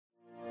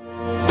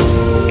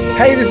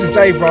Hey, this is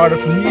Dave Ryder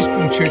from New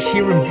Spring Church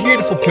here in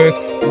beautiful Perth,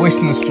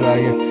 Western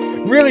Australia.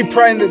 Really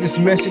praying that this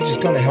message is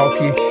going to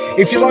help you.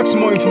 If you'd like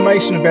some more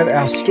information about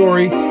our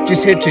story,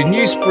 just head to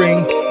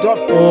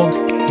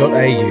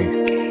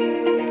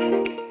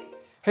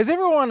newspring.org.au. Has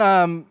everyone,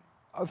 I'm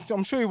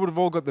sure you would have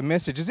all got the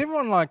message, has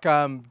everyone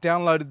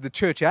downloaded the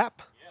church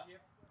app? Yeah.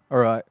 All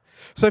right.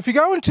 So if you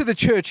go into the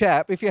church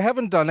app, if you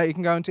haven't done it, you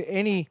can go into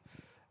any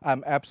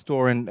app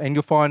store and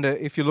you'll find it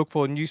if you look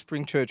for New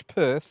Spring Church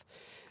Perth.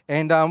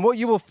 And what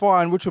you will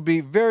find, which will be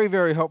very,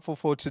 very helpful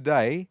for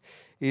today,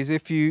 is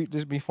if you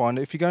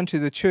go into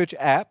the church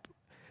app,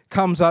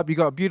 comes up, you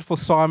got a beautiful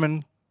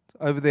Simon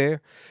over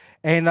there,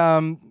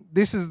 and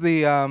this is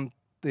the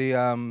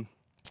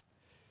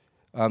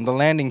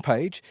landing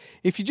page.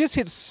 If you just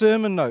hit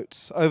sermon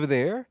notes over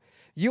there,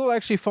 you will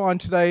actually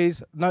find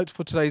today's notes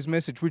for today's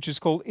message, which is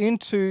called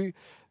Into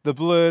the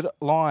Blurred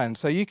Line.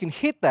 So you can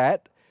hit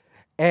that,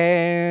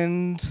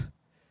 and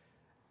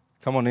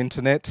come on,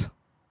 internet,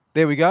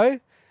 there we go.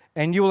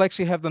 And you will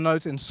actually have the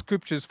notes and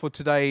scriptures for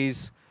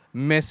today's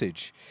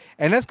message.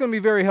 And that's going to be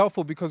very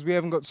helpful because we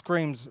haven't got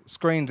screens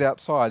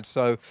outside.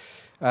 So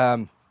do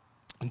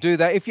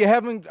that. If you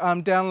haven't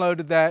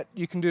downloaded that,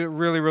 you can do it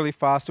really, really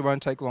fast. It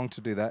won't take long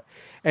to do that.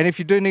 And if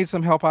you do need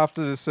some help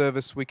after the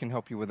service, we can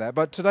help you with that.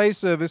 But today's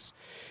service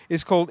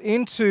is called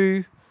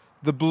Into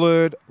the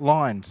Blurred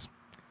Lines.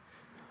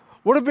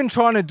 What I've been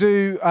trying to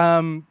do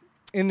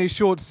in this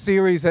short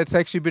series that's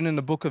actually been in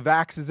the book of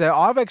Acts is that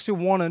I've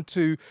actually wanted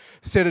to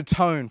set a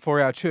tone for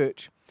our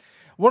church.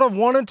 What I've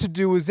wanted to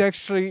do is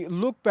actually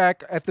look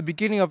back at the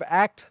beginning of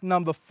Act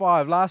number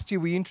 5. Last year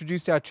we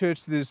introduced our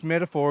church to this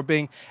metaphor of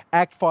being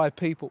Act 5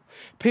 people.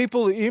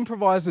 People who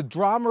improvise the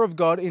drama of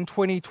God in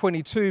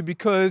 2022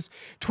 because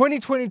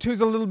 2022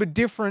 is a little bit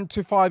different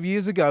to 5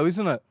 years ago,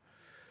 isn't it?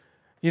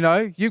 You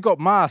know, you've got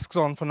masks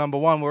on for number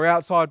 1, we're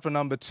outside for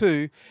number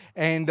 2,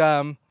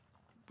 and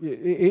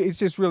it's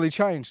just really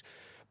changed.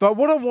 But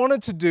what I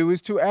wanted to do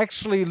is to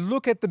actually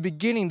look at the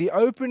beginning, the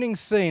opening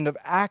scene of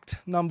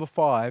Act number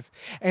 5,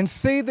 and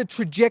see the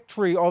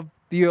trajectory of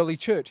the early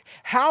church.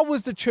 How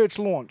was the church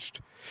launched?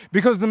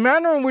 Because the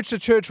manner in which the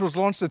church was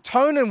launched, the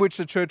tone in which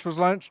the church was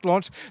launched,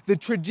 the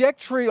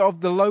trajectory of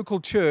the local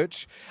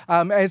church,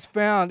 as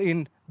found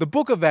in the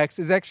book of Acts,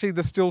 is actually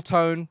the still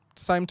tone,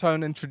 same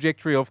tone and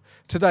trajectory of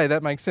today.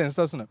 That makes sense,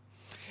 doesn't it?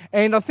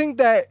 And I think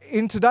that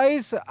in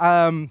today's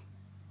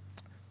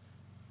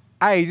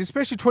age,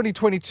 especially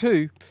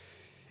 2022,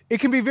 it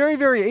can be very,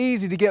 very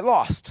easy to get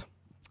lost.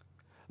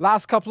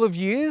 Last couple of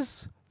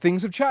years,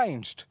 things have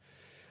changed.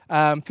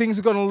 Things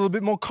have gotten a little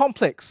bit more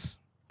complex.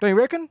 Don't you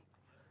reckon?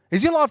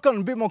 Has your life gotten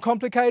a bit more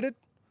complicated?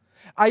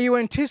 Are you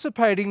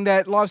anticipating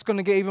that life's going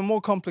to get even more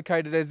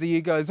complicated as the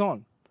year goes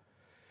on?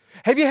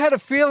 Have you had a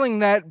feeling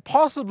that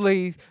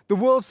possibly the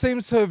world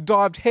seems to have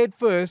dived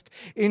headfirst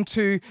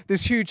into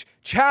this huge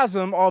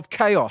chasm of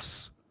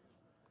chaos?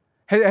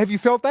 Have you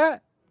felt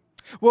that?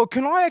 Well,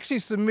 can I actually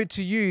submit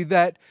to you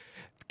that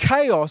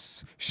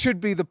chaos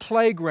should be the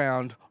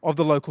playground of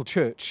the local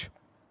church?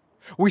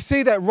 We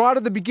see that right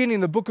at the beginning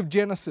in the book of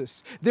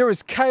Genesis. There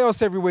is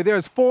chaos everywhere. There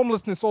is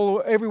formlessness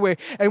everywhere.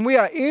 And we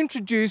are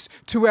introduced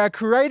to our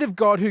creative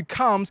God who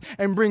comes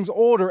and brings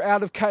order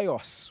out of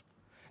chaos.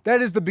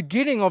 That is the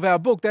beginning of our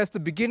book. That's the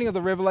beginning of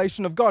the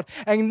revelation of God.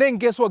 And then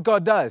guess what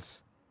God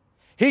does?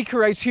 He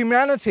creates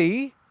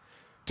humanity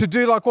to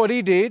do like what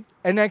he did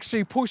and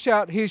actually push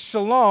out his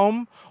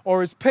shalom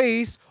or his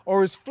peace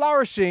or his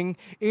flourishing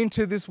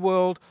into this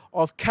world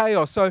of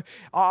chaos. So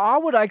I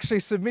would actually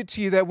submit to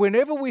you that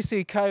whenever we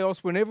see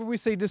chaos, whenever we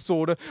see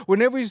disorder,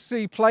 whenever we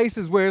see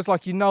places where it's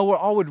like, you know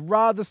what, I would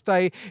rather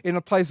stay in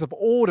a place of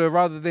order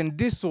rather than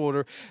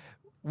disorder,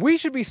 we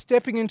should be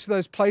stepping into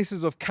those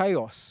places of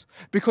chaos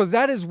because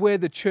that is where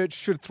the church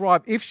should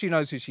thrive if she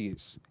knows who she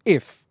is.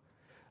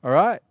 All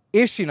right?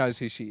 If she knows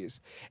who she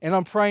is. And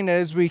I'm praying that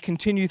as we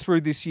continue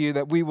through this year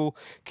that we will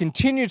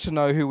continue to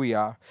know who we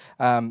are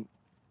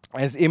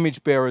as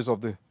image bearers of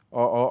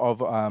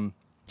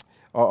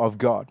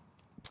God.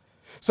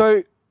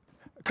 So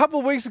a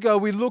couple of weeks ago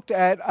we looked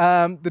at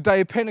the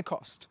day of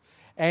Pentecost,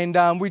 and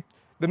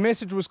the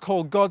message was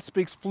called God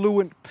Speaks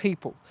Fluent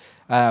People.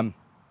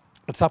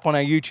 It's up on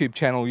our YouTube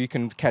channel. You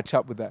can catch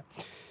up with that.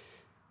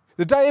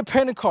 The day of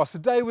Pentecost, the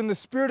day when the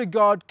Spirit of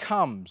God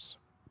comes.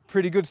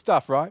 Pretty good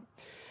stuff, right?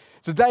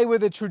 It's a day where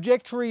the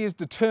trajectory is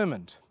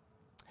determined.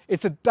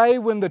 It's a day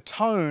when the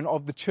tone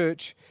of the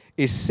church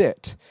is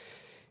set.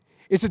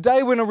 It's a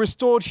day when a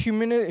restored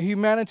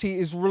humanity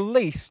is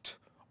released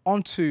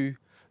onto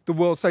the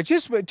world stage.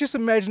 Just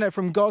imagine that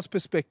from God's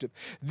perspective.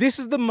 This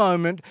is the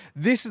moment,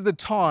 this is the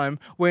time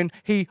when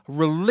he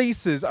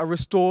releases a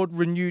restored,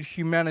 renewed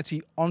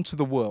humanity onto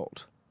the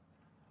world.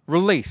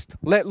 Released,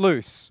 let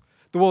loose.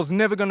 The world's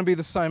never going to be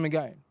the same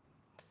again.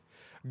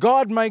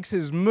 God makes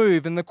his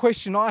move, and the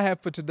question I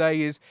have for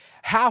today is,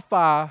 how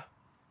far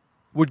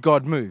would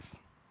God move?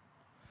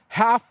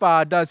 How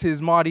far does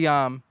his mighty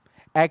arm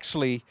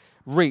actually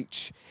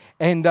reach?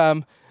 And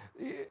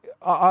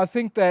I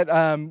think that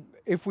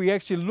if we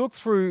actually look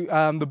through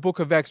the book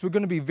of Acts, we're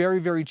going to be very,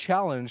 very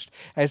challenged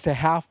as to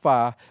how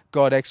far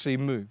God actually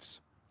moves.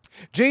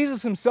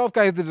 Jesus himself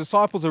gave the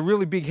disciples a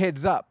really big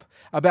heads up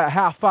about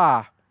how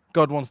far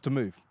God wants to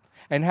move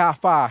and how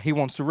far he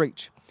wants to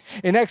reach.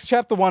 In Acts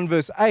chapter 1,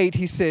 verse 8,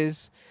 he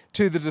says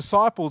to the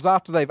disciples,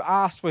 after they've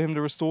asked for him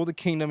to restore the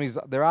kingdom,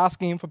 they're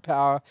asking him for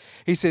power,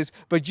 he says,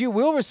 "But you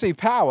will receive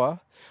power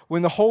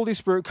when the Holy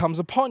Spirit comes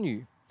upon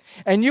you.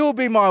 And you will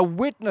be my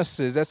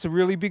witnesses," that's a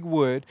really big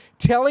word,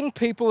 "telling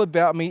people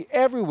about me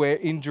everywhere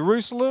in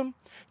Jerusalem,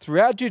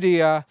 throughout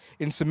Judea,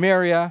 in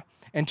Samaria,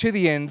 and to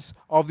the ends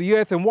of the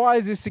earth." And why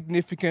is this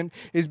significant?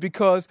 Is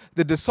because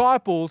the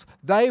disciples,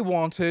 they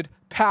wanted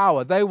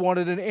power. They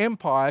wanted an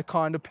empire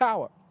kind of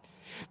power.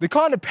 The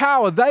kind of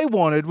power they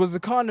wanted was the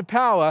kind of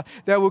power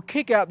that would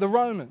kick out the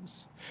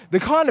Romans. The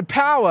kind of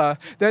power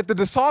that the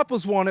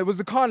disciples wanted was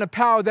the kind of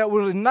power that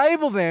would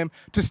enable them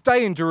to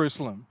stay in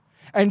Jerusalem.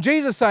 And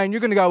Jesus saying, you're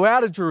going to go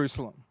out of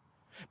Jerusalem.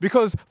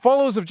 Because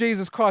followers of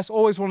Jesus Christ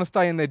always want to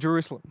stay in their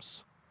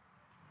Jerusalems.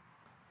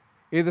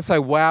 Either say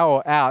wow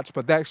or ouch,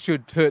 but that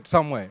should hurt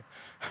somewhere,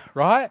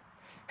 right?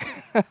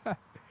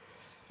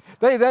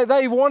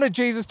 They wanted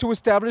Jesus to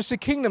establish a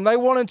kingdom. They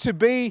wanted to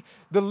be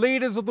the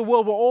leaders of the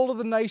world where all of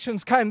the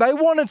nations came. They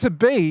wanted to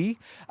be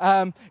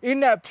in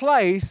that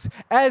place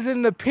as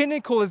in the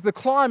pinnacle, as the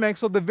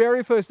climax of the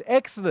very first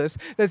Exodus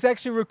that's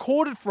actually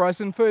recorded for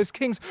us in 1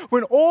 Kings,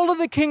 when all of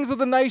the kings of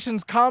the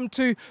nations come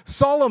to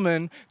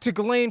Solomon to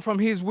glean from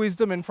his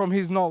wisdom and from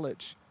his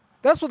knowledge.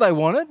 That's what they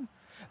wanted.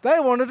 They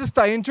wanted to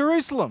stay in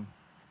Jerusalem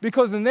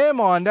because in their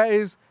mind, that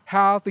is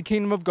how the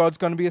kingdom of God's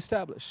going to be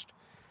established.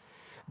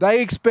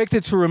 They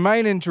expected to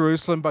remain in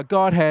Jerusalem, but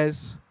God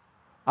has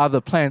other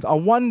plans. I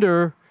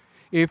wonder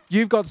if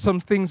you've got some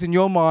things in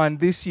your mind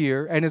this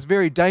year, and it's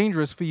very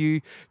dangerous for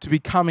you to be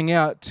coming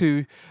out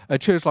to a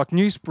church like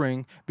New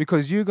Spring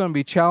because you're going to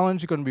be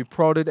challenged, you're going to be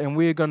prodded, and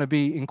we're going to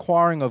be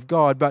inquiring of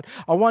God. But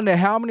I wonder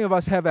how many of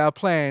us have our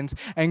plans,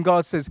 and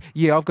God says,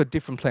 yeah, I've got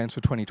different plans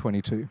for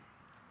 2022.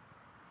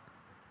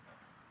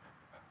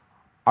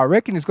 I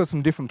reckon he's got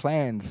some different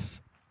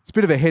plans. It's a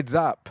bit of a heads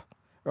up,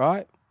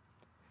 right?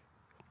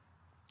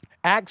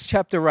 Acts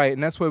chapter 8,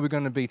 and that's where we're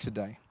going to be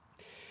today,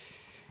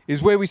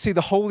 is where we see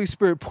the Holy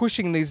Spirit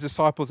pushing these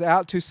disciples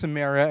out to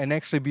Samaria and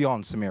actually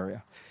beyond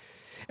Samaria.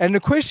 And the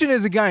question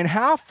is again,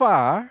 how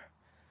far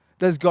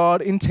does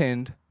God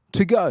intend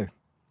to go?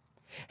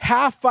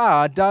 How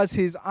far does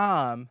his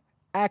arm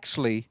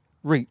actually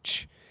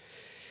reach?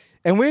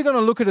 And we're going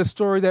to look at a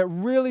story that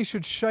really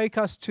should shake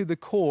us to the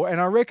core. And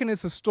I reckon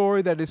it's a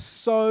story that is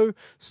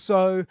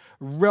so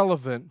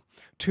relevant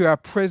to our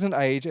present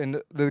age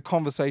and the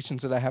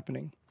conversations that are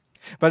happening.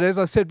 But as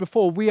I said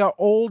before, we are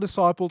all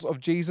disciples of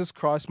Jesus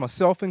Christ,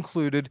 myself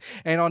included.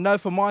 And I know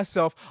for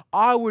myself,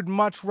 I would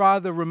much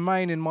rather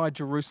remain in my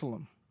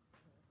Jerusalem.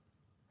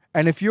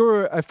 And if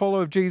you're a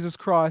follower of Jesus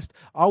Christ,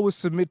 I will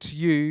submit to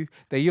you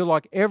that you're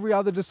like every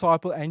other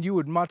disciple and you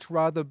would much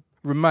rather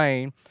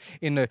remain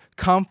in the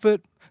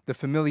comfort, the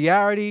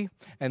familiarity,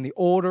 and the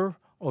order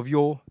of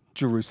your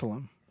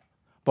Jerusalem.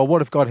 But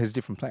what if God has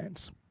different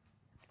plans?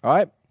 All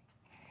right?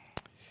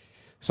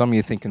 Some of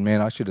you are thinking,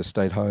 man, I should have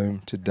stayed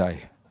home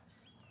today.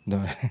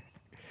 No.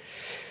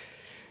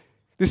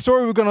 This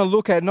story we're going to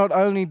look at, not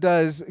only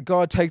does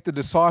God take the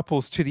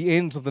disciples to the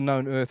ends of the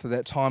known earth at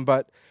that time,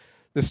 but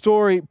the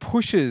story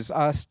pushes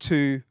us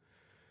to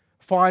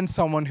find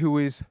someone who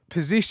is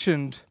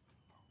positioned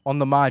on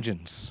the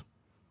margins,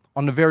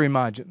 on the very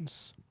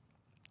margins,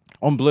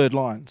 on blurred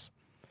lines.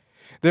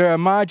 There are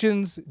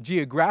margins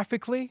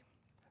geographically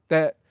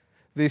that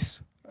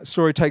this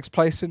story takes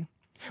place in.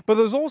 But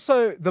there's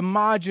also the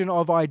margin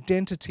of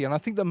identity. And I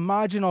think the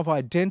margin of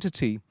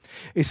identity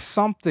is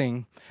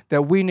something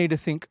that we need to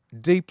think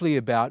deeply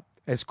about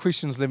as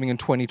Christians living in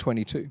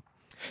 2022.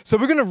 So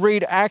we're going to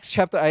read Acts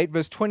chapter 8,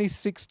 verse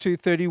 26 to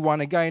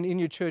 31. Again, in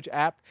your church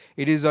app,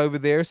 it is over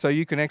there, so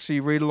you can actually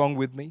read along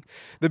with me.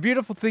 The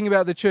beautiful thing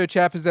about the church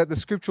app is that the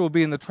scripture will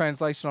be in the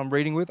translation I'm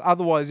reading with.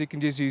 Otherwise, you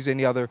can just use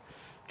any other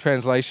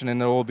translation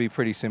and it'll all be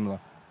pretty similar.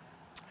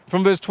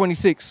 From verse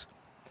 26.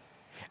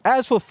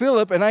 As for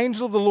Philip, an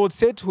angel of the Lord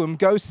said to him,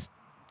 go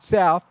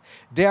south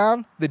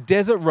down the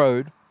desert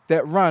road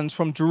that runs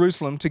from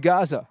Jerusalem to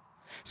Gaza.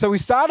 So he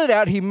started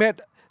out, he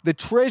met the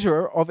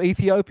treasurer of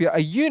Ethiopia, a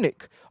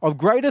eunuch of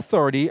great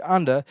authority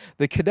under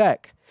the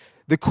Candace,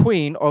 the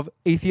queen of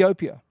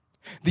Ethiopia.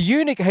 The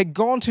eunuch had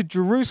gone to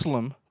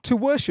Jerusalem to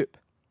worship,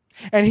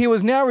 and he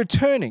was now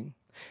returning.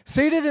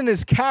 Seated in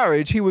his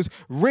carriage, he was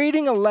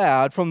reading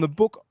aloud from the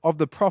book of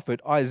the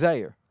prophet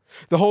Isaiah.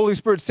 The Holy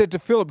Spirit said to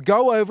Philip,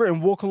 go over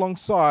and walk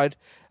beside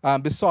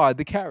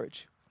the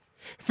carriage.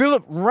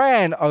 Philip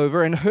ran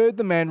over and heard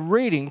the man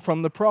reading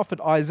from the prophet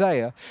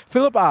Isaiah.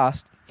 Philip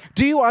asked,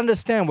 do you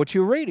understand what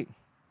you're reading?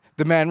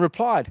 The man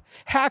replied,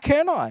 how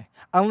can I,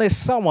 unless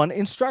someone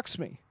instructs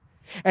me?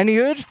 And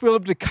he urged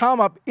Philip to come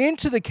up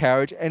into the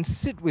carriage and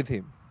sit with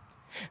him.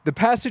 The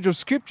passage of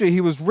scripture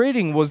he was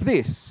reading was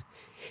this: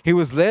 he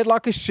was led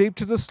like a sheep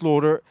to the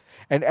slaughter,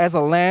 and as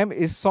a lamb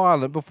is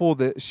silent before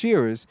the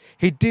shearers,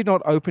 he did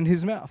not open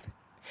his mouth.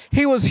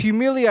 He was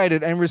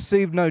humiliated and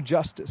received no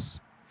justice.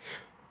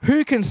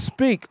 Who can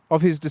speak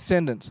of his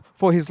descendants?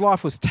 For his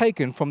life was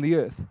taken from the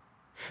earth."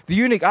 The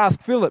eunuch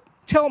asked Philip,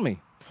 "Tell me,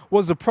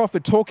 was the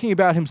prophet talking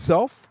about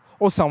himself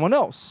or someone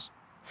else?"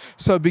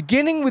 So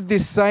beginning with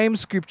this same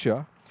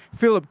scripture,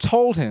 Philip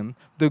told him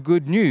the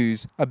good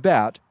news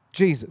about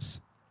Jesus.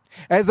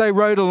 As they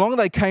rode along,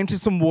 they came to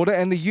some water,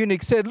 and the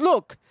eunuch said,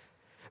 "Look,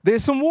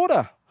 there's some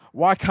water.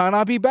 Why can't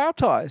I be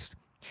baptized?"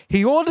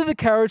 He ordered the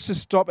carriage to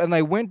stop, and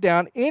they went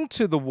down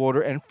into the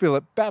water, and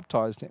Philip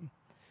baptized him.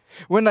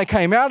 When they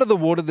came out of the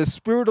water, the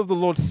Spirit of the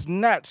Lord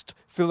snatched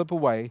Philip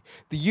away.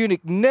 The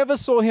eunuch never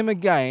saw him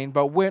again,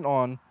 but went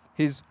on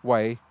his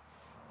way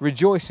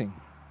rejoicing.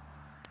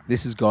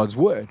 This is God's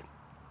word.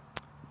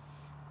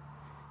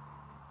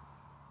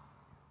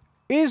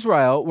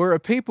 Israel were a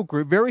people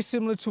group very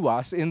similar to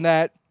us in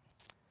that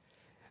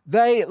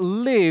they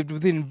lived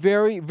within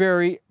very,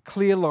 very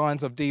clear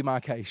lines of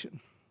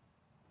demarcation.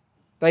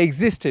 They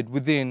existed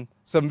within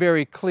some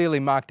very clearly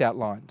marked out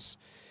lines.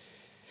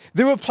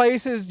 There were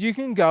places you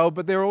can go,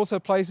 but there are also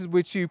places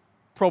which you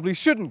probably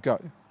shouldn't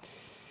go.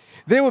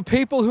 There were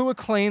people who were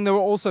clean. There were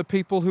also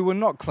people who were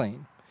not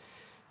clean.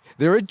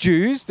 There are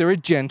Jews. There are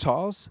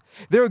Gentiles.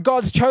 There are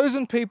God's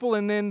chosen people,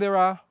 and then there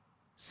are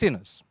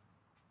sinners.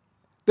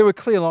 There were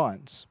clear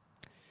lines.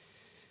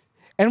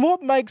 And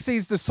what makes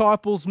these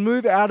disciples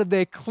move out of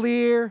their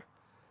clear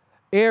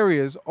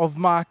areas of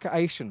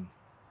markation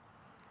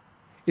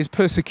is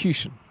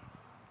persecution.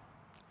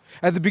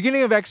 At the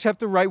beginning of Acts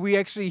chapter 8, we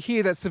actually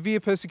hear that severe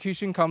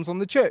persecution comes on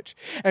the church.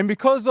 And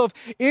because of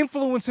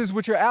influences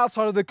which are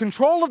outside of the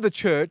control of the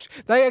church,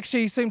 they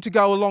actually seem to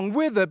go along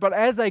with it. But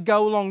as they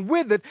go along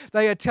with it,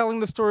 they are telling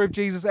the story of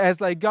Jesus as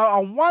they go. I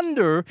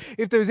wonder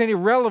if there's any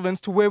relevance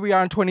to where we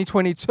are in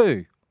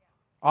 2022.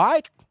 All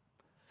right?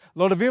 A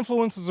lot of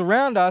influences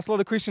around us, a lot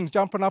of Christians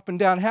jumping up and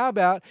down. How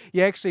about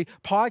you actually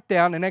pike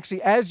down and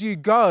actually, as you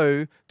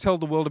go, tell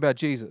the world about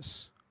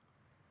Jesus?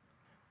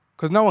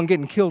 Because no one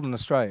getting killed in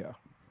Australia.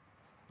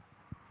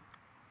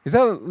 Is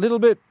that a little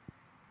bit?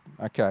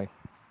 Okay.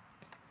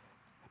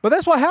 But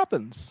that's what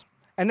happens.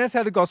 And that's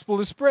how the gospel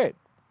is spread.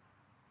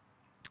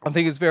 I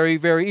think it's very,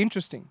 very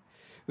interesting,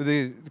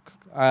 the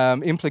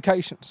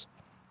implications.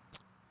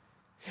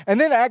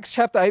 And then Acts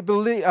chapter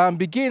 8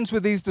 begins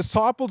with these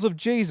disciples of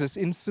Jesus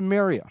in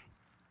Samaria.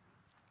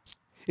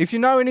 If you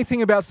know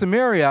anything about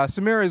Samaria,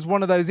 Samaria is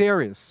one of those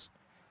areas.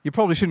 You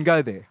probably shouldn't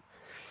go there.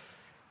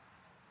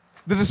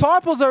 The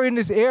disciples are in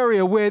this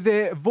area where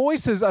their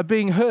voices are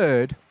being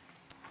heard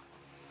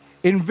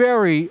in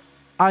very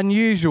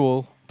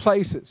unusual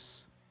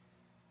places.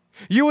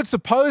 You would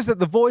suppose that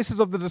the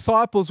voices of the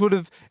disciples would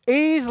have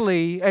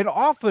easily and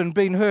often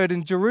been heard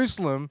in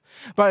Jerusalem,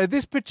 but at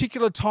this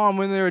particular time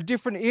when there are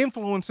different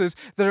influences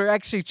that are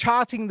actually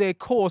charting their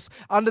course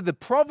under the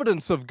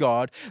providence of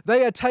God,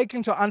 they are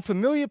taken to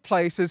unfamiliar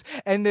places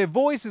and their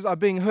voices are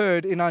being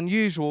heard in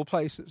unusual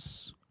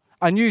places.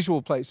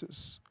 Unusual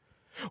places.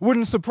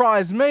 Wouldn't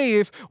surprise me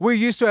if we're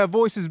used to our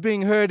voices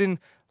being heard in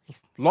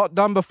lot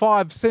number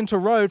 5 Centre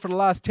Road for the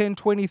last 10,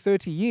 20,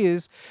 30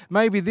 years.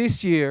 Maybe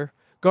this year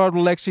God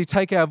will actually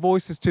take our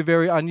voices to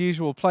very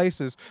unusual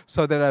places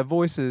so that our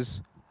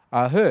voices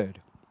are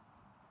heard.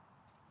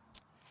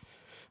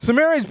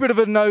 Samaria is a bit of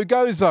a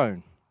no-go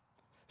zone.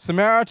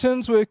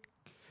 Samaritans were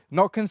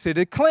not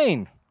considered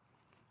clean.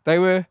 They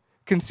were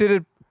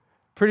considered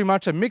pretty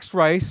much a mixed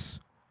race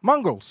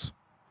mongrels.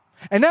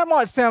 And that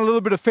might sound a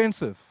little bit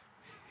offensive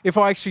if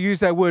I actually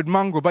use that word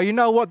mongrel, but you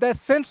know what? That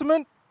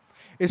sentiment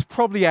is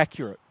probably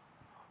accurate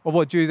of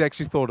what Jews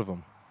actually thought of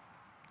them.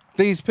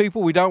 These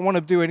people, we don't want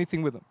to do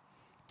anything with them.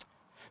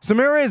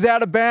 Samaria is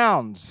out of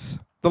bounds.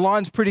 The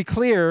line's pretty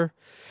clear,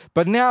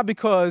 but now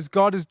because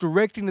God is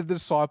directing the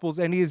disciples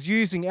and he is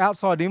using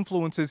outside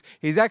influences,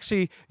 he's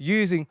actually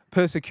using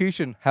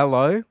persecution.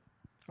 Hello?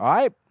 All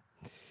right?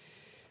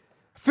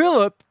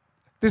 Philip,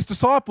 this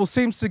disciple,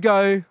 seems to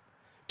go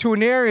to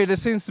an area that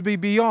seems to be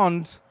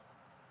beyond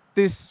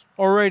this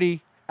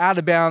already out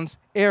of bounds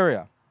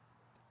area.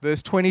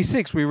 Verse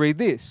 26, we read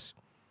this.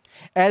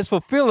 As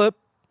for Philip,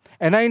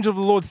 an angel of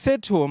the Lord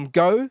said to him,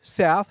 "Go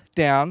south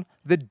down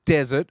the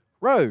desert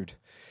road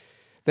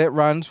that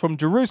runs from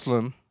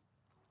Jerusalem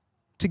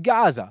to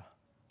Gaza."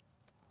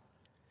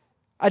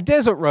 A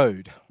desert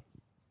road.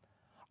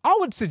 I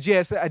would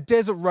suggest that a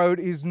desert road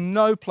is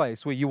no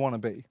place where you want to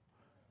be.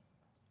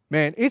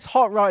 Man, it's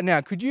hot right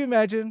now. Could you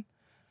imagine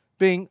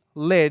being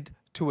led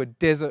to a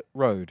desert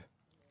road,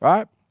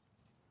 right?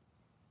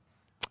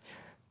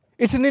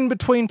 It's an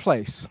in-between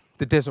place,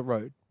 the desert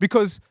road,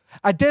 because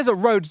a desert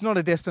road is not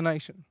a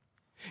destination.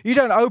 You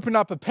don't open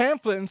up a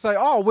pamphlet and say,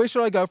 "Oh, where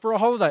should I go for a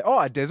holiday?" "Oh,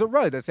 a desert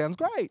road, that sounds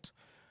great,"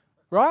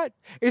 right?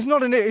 It's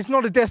not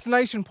a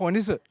destination point,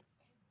 is it?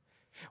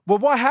 Well,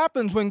 what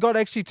happens when God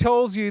actually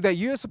tells you that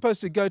you're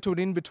supposed to go to an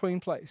in-between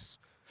place?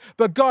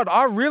 But God,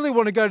 I really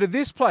want to go to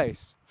this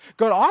place.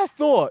 God, I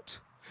thought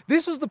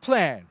this was the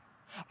plan.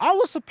 I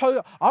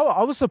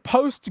was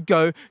supposed to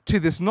go to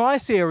this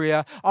nice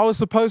area. I was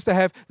supposed to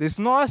have this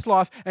nice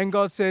life. And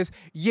God says,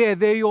 yeah,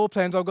 they're your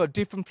plans. I've got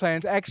different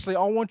plans. Actually,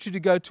 I want you to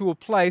go to a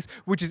place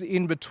which is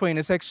in between.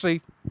 It's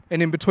actually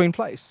an in-between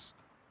place.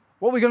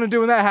 What are we going to do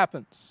when that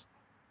happens?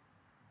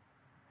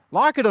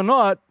 Like it or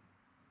not,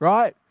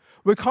 right?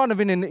 We're kind of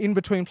in an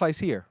in-between place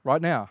here,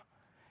 right now,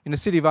 in the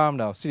city of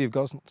Armidale, city of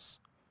Gosnells.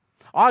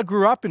 I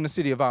grew up in the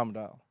city of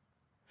Armidale.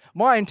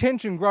 My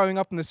intention growing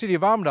up in the city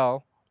of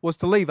Armidale was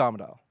to leave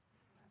Armidale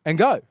and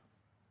go.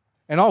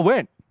 And I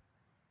went.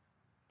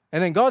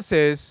 And then God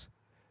says,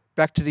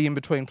 back to the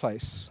in-between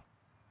place.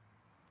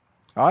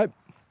 All right?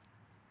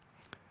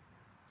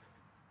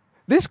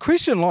 This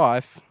Christian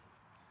life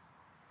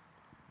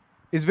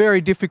is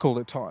very difficult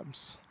at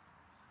times,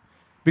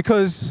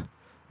 because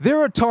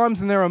there are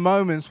times and there are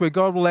moments where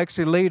God will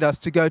actually lead us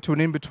to go to an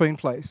in-between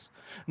place,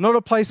 not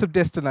a place of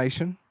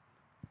destination.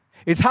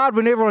 It's hard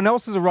when everyone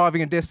else is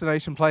arriving at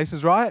destination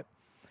places, right?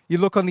 You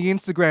look on the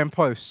Instagram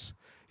posts,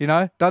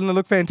 doesn't it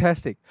look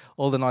fantastic?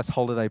 All the nice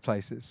holiday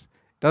places.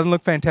 Doesn't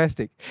look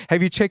fantastic.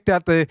 Have you checked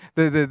out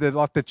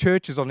the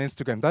churches on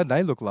Instagram? Don't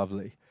they look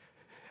lovely?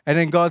 And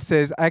then God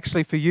says,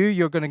 actually for you,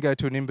 you're going to go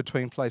to an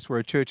in-between place where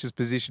a church is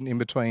positioned in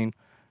between.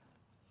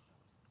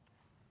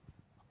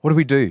 What do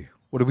we do?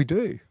 What do we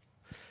do?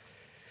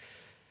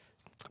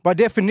 By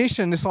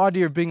definition, this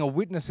idea of being a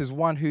witness is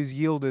one who's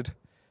yielded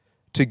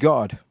to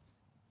God.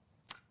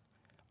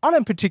 I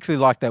don't particularly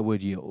like that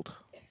word yield.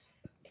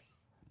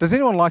 Does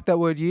anyone like that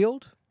word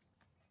yield?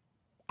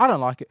 I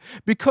don't like it,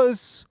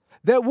 because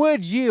that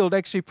word yield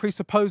actually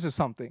presupposes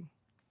something.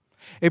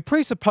 It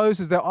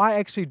presupposes that I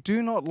actually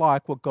do not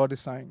like what God is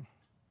saying,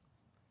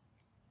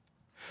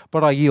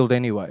 but I yield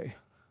anyway.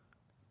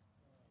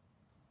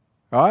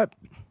 Right?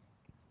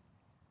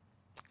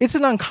 It's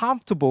an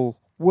uncomfortable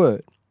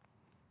word.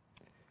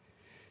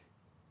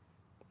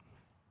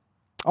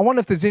 I wonder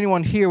if there's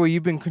anyone here where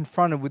you've been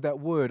confronted with that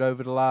word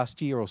over the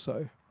last year or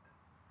so.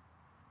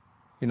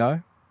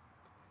 And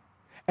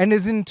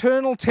there's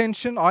internal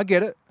tension, I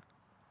get it.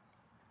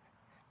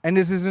 And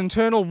there's this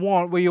internal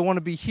want where you want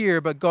to be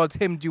here, but God's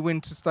hemmed you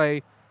in to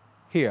stay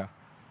here.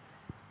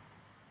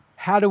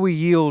 How do we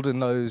yield in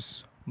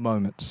those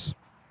moments?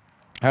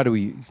 How do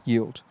we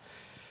yield?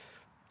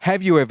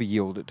 Have you ever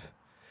yielded?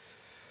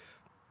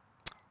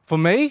 For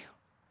me,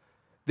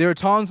 there are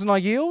times when I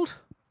yield,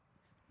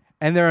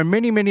 and there are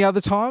many, many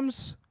other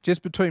times,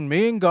 just between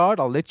me and God,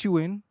 I'll let you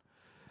in,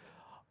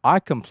 I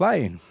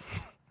complain,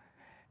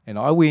 and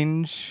I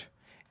whinge,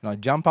 and I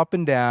jump up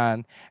and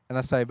down, and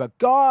I say, but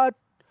God,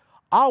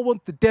 I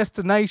want the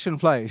destination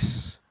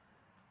place.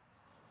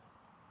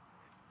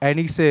 And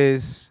he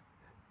says,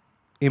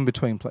 in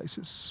between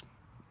places.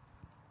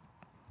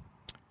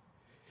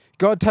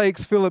 God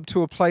takes Philip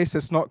to a place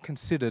that's not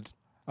considered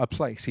a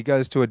place. He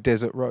goes to a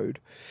desert road.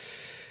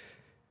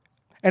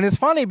 And it's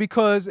funny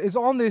because it's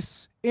on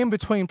this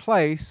in-between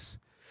place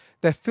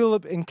that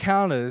Philip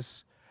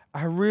encounters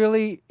a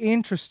really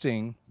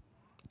interesting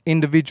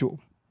individual.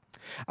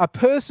 A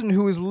person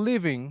who is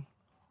living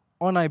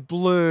on a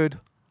blurred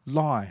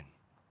line.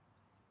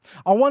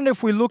 I wonder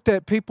if we looked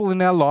at people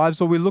in our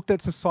lives, or we looked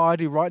at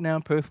society right now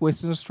in Perth,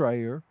 Western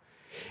Australia,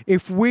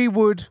 if we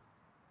would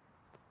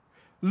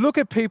look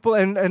at people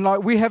and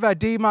like we have our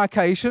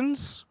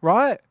demarcations,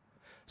 right?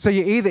 So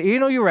you're either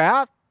in or you're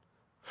out.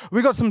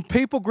 We got some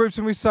people groups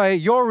and we say,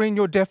 you're in,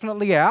 you're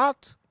definitely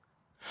out.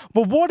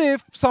 But what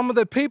if some of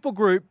the people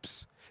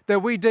groups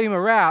that we deem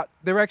are out,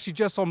 they're actually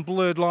just on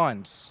blurred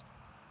lines?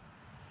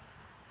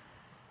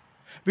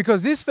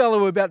 Because this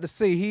fellow we're about to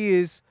see, he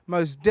is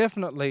most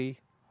definitely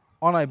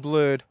on a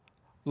blurred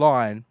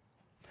line.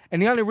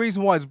 And the only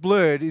reason why it's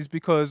blurred is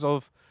because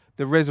of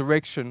the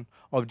resurrection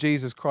of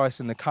Jesus Christ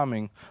and the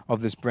coming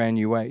of this brand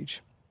new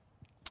age.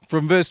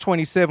 From verse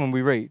 27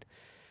 we read,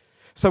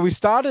 so he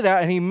started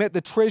out and he met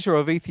the treasurer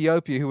of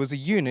Ethiopia, who was a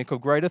eunuch of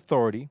great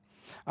authority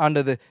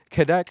under the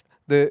Kedak,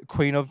 the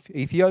queen of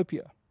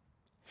Ethiopia.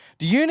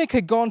 The eunuch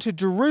had gone to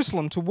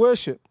Jerusalem to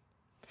worship,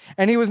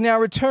 and he was now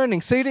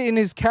returning. Seated in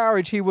his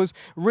carriage, he was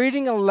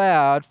reading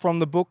aloud from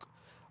the book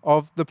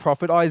of the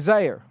prophet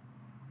Isaiah.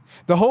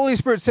 The Holy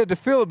Spirit said to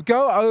Philip,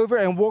 go over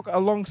and walk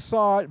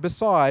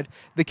beside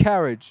the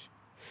carriage.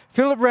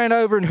 Philip ran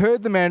over and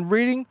heard the man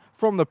reading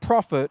from the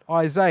prophet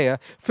Isaiah.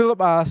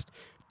 Philip asked,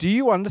 do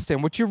you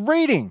understand what you're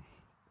reading?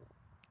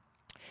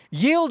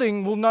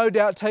 Yielding will no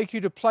doubt take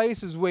you to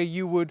places where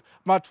you would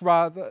much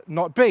rather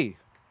not be.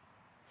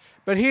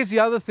 But here's the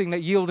other thing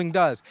that yielding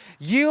does.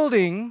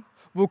 Yielding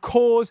will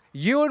cause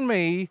you and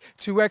me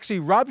to actually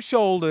rub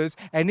shoulders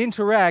and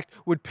interact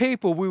with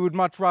people we would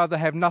much rather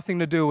have nothing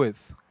to do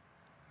with.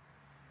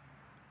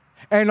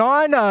 And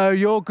I know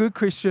you're good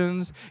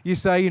Christians. You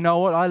say, you know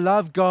what, I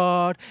love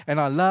God and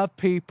I love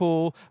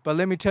people. But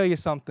let me tell you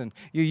something.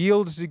 You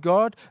yield to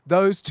God,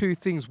 those two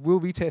things will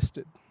be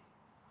tested.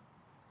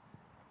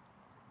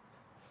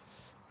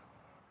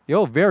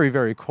 You're very,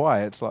 very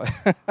quiet. It's like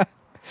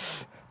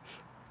it's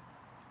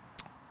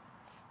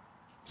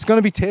going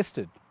to be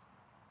tested.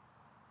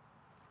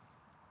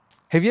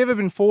 Have you ever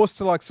been forced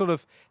to like sort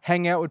of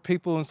hang out with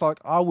people and it's like,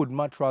 I would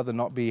much rather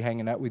not be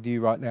hanging out with you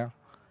right now?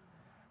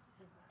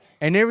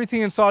 And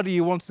everything inside of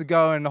you wants to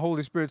go and the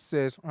Holy Spirit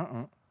says,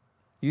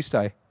 you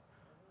stay.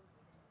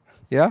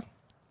 Yeah?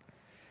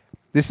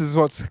 This is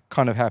what's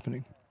kind of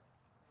happening.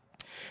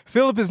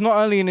 Philip is not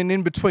only in an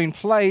in-between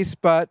place,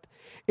 but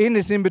in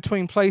this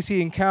in-between place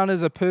he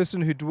encounters a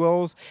person who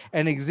dwells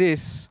and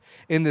exists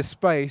in the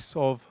space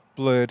of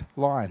blurred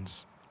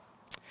lines.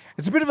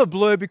 It's a bit of a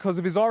blur because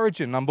of his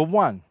origin, number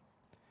one.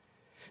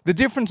 The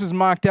difference is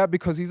marked out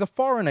because he's a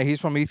foreigner. He's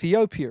from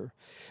Ethiopia,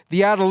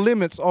 the outer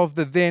limits of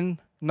the then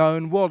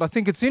known world. I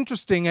think it's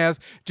interesting as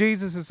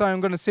Jesus is saying,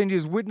 I'm going to send you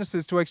as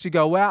witnesses to actually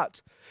go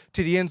out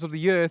to the ends of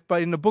the earth.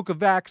 But in the book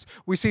of Acts,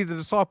 we see the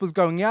disciples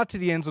going out to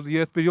the ends of the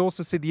earth, but you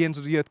also see the ends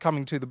of the earth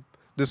coming to the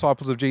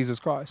disciples of Jesus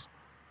Christ.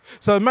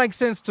 So it makes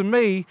sense to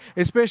me,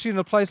 especially in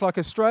a place like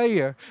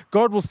Australia,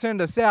 God will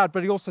send us out,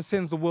 but he also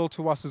sends the world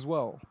to us as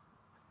well.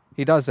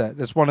 He does that.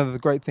 That's one of the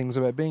great things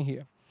about being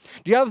here.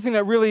 The other thing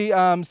that really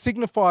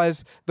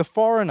signifies the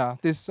foreigner,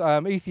 this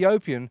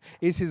Ethiopian,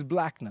 is his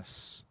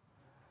blackness.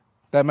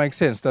 That makes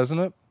sense, doesn't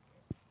it?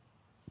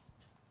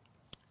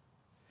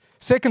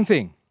 Second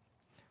thing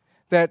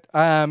that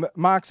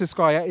marks this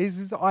guy out is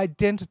his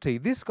identity.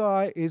 This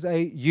guy is a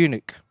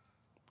eunuch.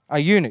 A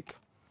eunuch.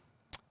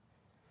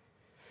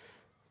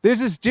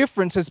 There's this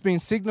difference that's been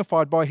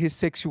signified by his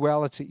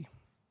sexuality.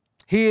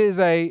 He is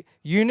a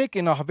eunuch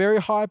in a very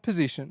high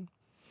position.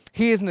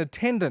 He is an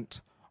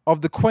attendant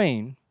of the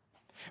queen.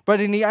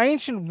 But in the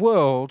ancient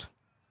world,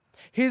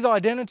 his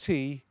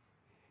identity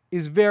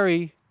is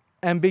very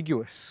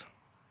ambiguous.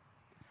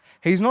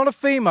 He's not a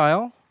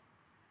female,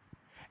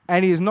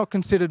 and he is not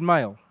considered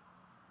male.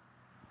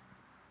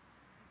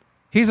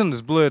 He's on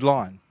this blurred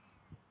line.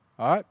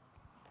 All right?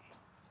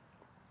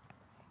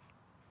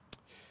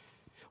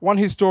 One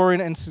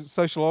historian and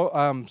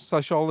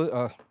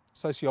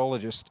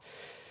sociologist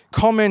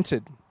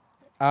commented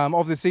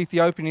of this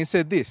Ethiopian. He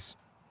said this: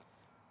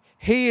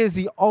 he is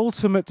the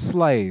ultimate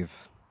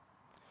slave,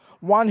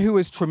 one who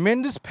has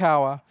tremendous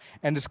power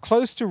and is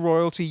close to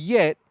royalty,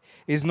 yet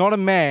is not a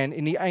man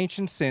in the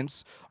ancient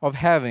sense of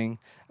having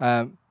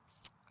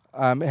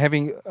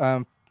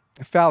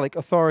phallic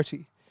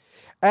authority.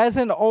 As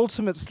an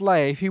ultimate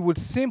slave, he would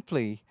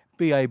simply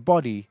be a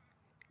body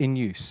in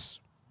use.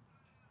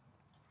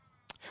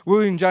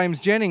 William James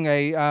Jennings,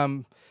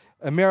 a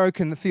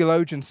American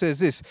theologian, says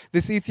this: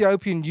 this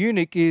Ethiopian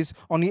eunuch is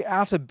on the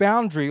outer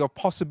boundary of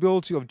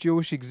possibility of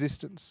Jewish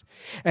existence.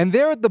 And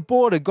there at the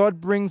border, God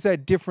brings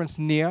that difference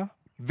near,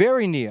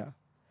 very near,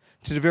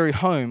 to the very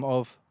home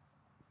of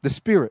the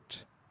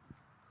Spirit.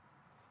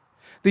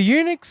 The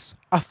eunuch's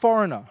a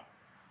foreigner.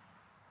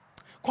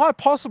 Quite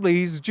possibly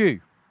he's a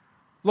Jew.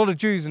 A lot of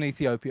Jews in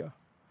Ethiopia.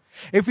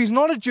 If he's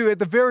not a Jew, at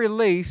the very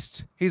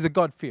least, he's a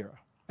God-fearer,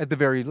 at the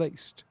very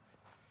least.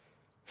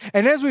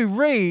 And as we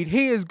read,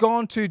 he has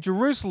gone to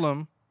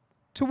Jerusalem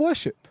to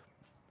worship.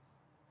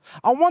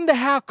 I wonder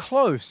how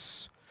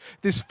close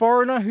this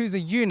foreigner who's a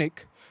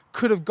eunuch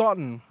could have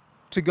gotten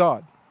to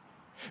God.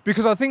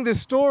 Because I think this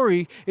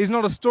story is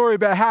not a story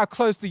about how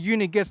close the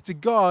eunuch gets to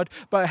God,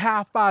 but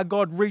how far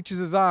God reaches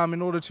his arm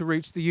in order to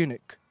reach the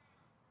eunuch.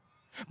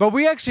 But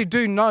we actually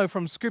do know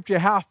from Scripture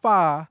how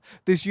far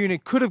this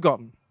eunuch could have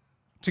gotten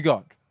to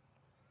God.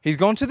 He's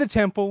gone to the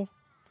temple,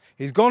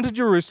 he's gone to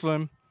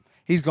Jerusalem,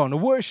 he's gone to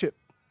worship.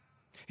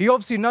 He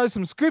obviously knows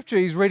some Scripture.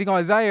 He's reading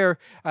Isaiah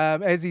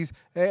as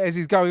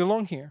he's going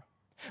along here.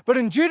 But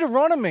in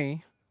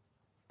Deuteronomy,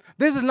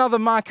 there's another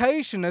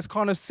markation that's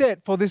kind of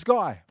set for this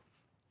guy.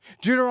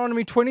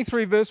 Deuteronomy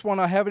 23 verse 1,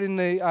 I have it in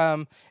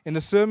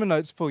the sermon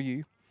notes for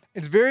you.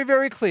 It's very,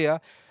 very clear.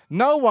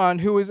 No one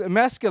who is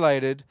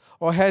emasculated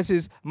or has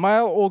his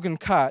male organ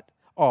cut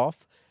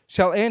off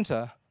shall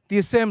enter the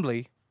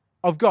assembly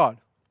of God.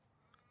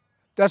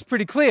 That's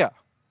pretty clear.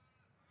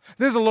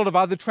 There's a lot of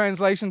other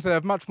translations that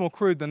have much more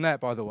crude than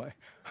that, by the way.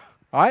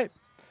 All right?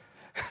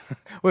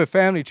 We're a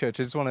family church,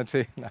 I just wanted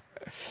to know.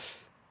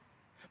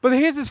 But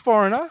here's this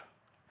foreigner,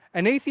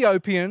 an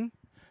Ethiopian,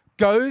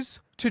 goes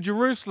to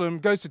Jerusalem,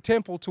 goes to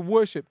temple to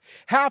worship.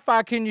 How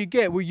far can you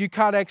get where you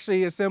can't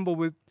actually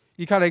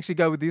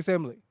go with the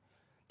assembly?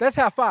 That's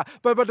how far.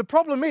 But the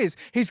problem is,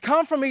 he's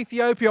come from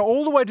Ethiopia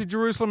all the way to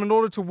Jerusalem in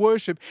order to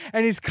worship,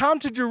 and he's come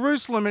to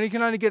Jerusalem and he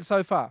can only get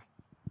so far.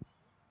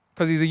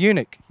 Because he's a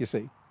eunuch, you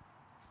see.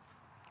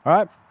 All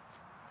right?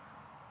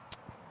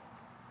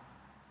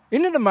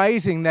 Isn't it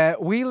amazing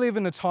that we live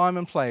in a time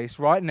and place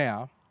right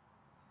now,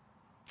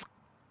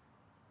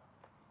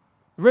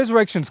 the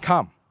resurrection's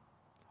come.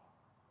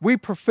 We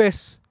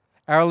profess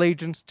our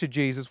allegiance to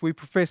Jesus. We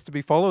profess to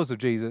be followers of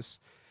Jesus.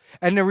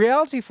 And the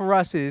reality for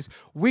us is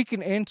we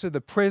can enter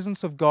the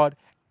presence of God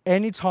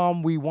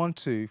anytime we want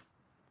to,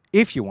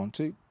 if you want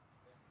to.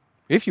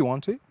 If you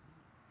want to.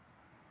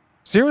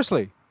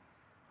 Seriously.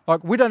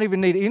 Like, we don't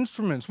even need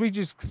instruments. We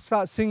just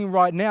start singing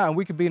right now and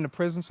we could be in the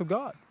presence of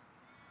God.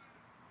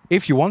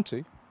 If you want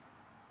to.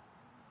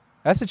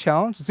 That's a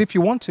challenge. It's if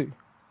you want to.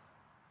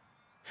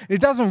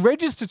 It doesn't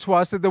register to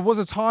us that there was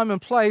a time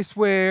and place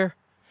where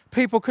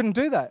people couldn't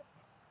do that.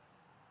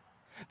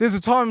 There's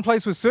a time and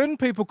place where certain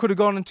people could have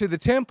gone into the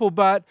temple,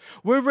 but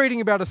we're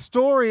reading about a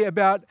story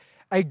about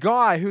a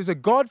guy who's a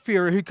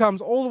God-fearer who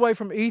comes all the way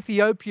from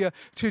Ethiopia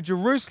to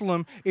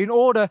Jerusalem in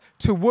order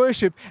to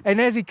worship.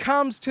 And as he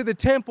comes to the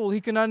temple,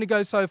 he can only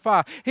go so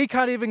far. He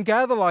can't even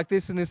gather like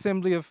this in an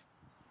assembly of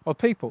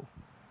people.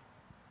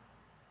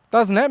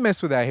 Doesn't that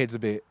mess with our heads a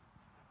bit?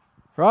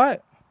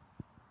 Right?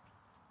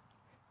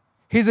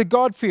 He's a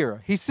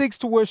God-fearer. He seeks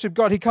to worship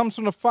God. He comes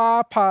from the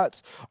far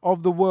parts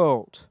of the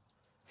world.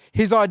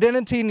 His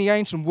identity in the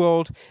ancient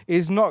world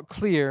is not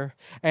clear,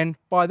 and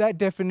by that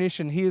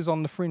definition, he is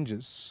on the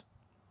fringes.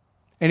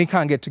 And he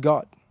can't get to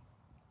God.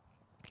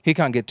 He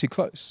can't get too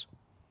close.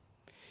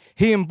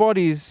 He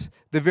embodies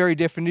the very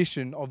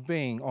definition of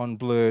being on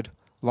blurred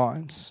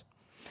lines.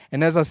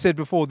 And as I said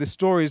before, this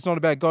story is not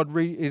about God.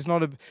 Is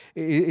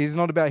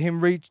not about him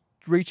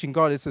reaching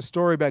God. It's a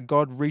story about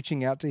God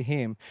reaching out to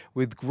him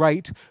with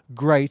great,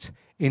 great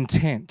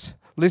intent.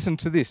 Listen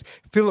to this.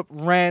 Philip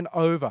ran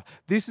over.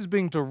 This is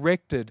being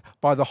directed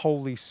by the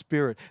Holy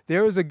Spirit.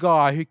 There is a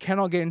guy who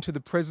cannot get into the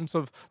presence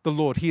of the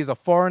Lord. He is a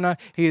foreigner.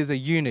 He is a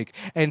eunuch.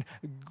 And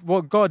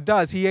what God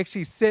does, he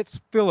actually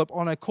sets Philip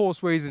on a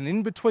course where he's in an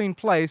in-between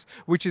place,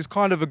 which is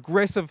kind of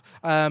aggressive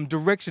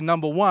direction,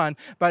 number one.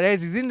 But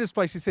as he's in this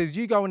place, he says,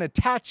 you go and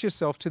attach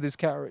yourself to this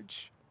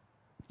carriage.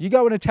 You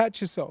go and attach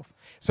yourself.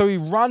 So he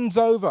runs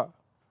over.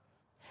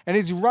 And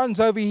as he runs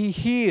over, he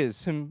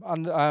hears him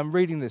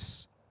reading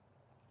this.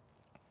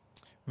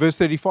 Verse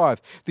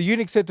 35, the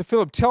eunuch said to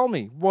Philip, tell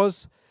me,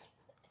 was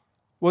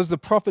the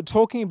prophet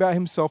talking about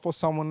himself or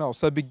someone else?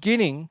 So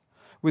beginning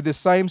with the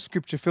same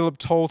scripture, Philip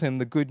told him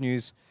the good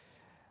news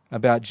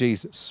about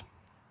Jesus.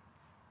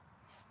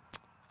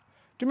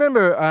 Do you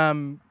remember,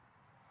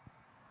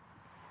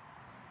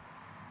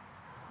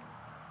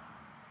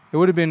 it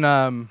would have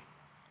been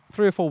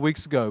 3 or 4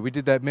 weeks ago, we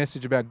did that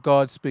message about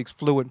God speaks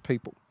fluent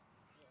people.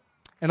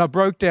 And I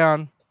broke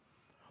down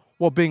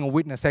what being a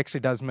witness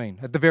actually does mean,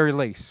 at the very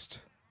least.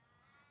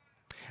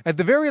 At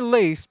the very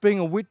least, being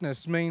a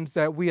witness means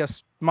that we are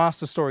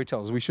master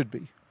storytellers. We should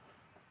be.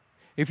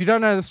 If you don't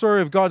know the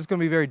story of God, it's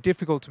going to be very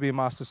difficult to be a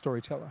master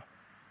storyteller.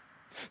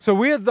 So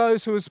we are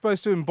those who are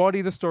supposed to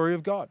embody the story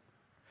of God.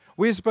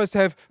 We're supposed to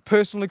have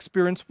personal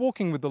experience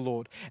walking with the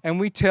Lord. And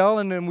we tell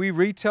and then we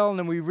retell and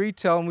then we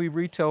retell and we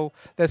retell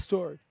that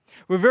story.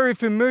 We're very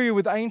familiar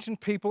with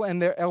ancient people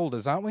and their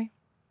elders, aren't we?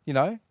 You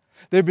know?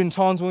 There have been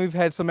times when we've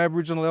had some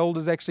Aboriginal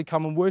elders actually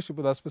come and worship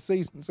with us for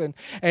seasons.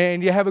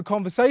 And you have a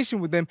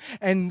conversation with them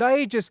and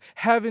they just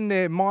have in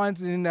their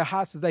minds and in their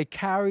hearts that they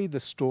carry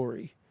the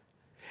story.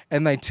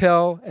 And they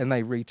tell and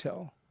they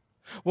retell.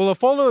 Well, a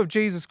follower of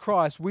Jesus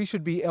Christ, we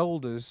should be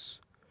elders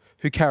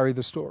who carry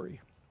the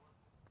story.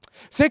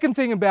 Second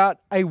thing about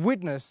a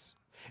witness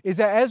is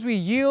that as we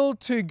yield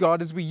to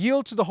God, as we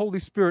yield to the Holy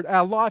Spirit,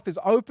 our life is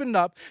opened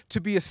up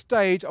to be a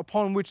stage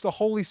upon which the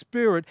Holy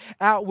Spirit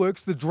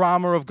outworks the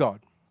drama of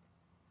God.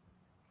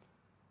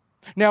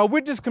 Now, a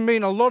witness can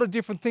mean a lot of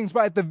different things,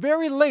 but at the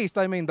very least,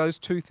 they mean those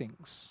two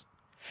things.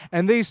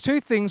 And these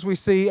two things we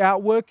see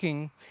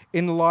outworking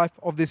in the life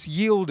of this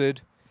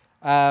yielded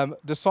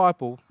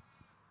disciple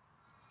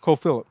called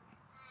Philip.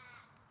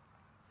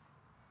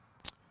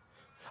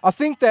 I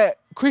think that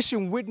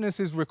Christian witness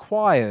is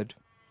required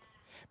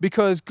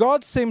because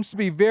God seems to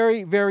be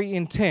very, very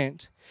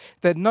intent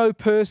that no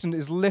person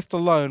is left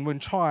alone when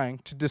trying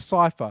to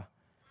decipher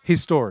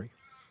his story.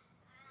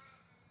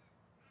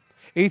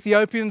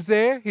 Ethiopian's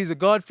there. He's a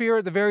God-fearer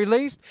at the very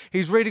least.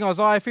 He's reading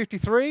Isaiah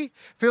 53.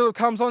 Philip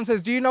comes on and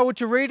says, do you know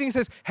what you're reading? He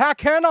says, how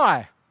can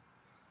I?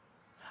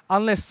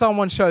 Unless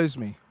someone shows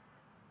me.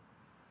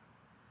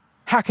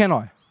 How can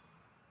I?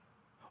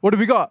 What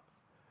have we got?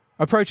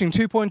 Approaching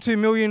 2.2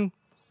 million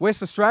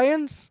West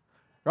Australians,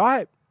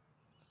 right?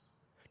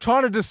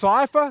 Trying to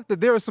decipher that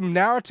there are some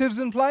narratives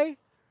in play,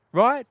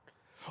 right?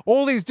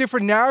 All these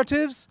different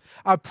narratives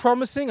are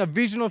promising a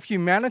vision of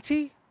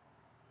humanity.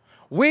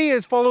 We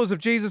as followers of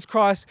Jesus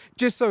Christ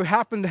just so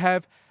happen to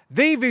have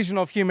the vision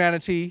of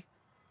humanity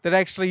that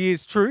actually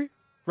is true,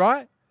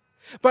 right?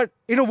 But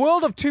in a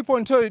world of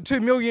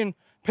 2.2 million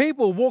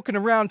people walking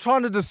around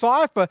trying to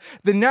decipher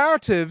the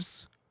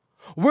narratives,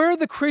 where are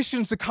the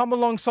Christians to come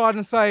alongside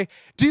and say,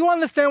 do you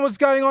understand what's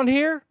going on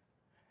here?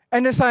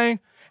 And they're saying,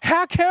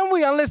 how can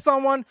we unless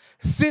someone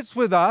sits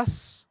with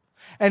us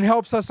and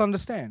helps us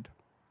understand?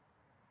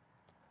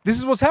 This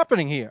is what's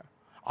happening here.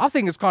 I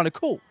think it's kind of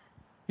cool,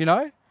 you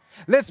know?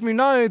 Lets me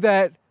know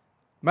that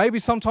maybe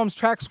sometimes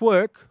tracks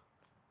work,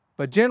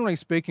 but generally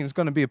speaking, it's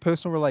going to be a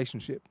personal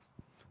relationship.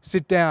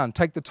 Sit down,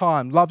 take the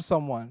time, love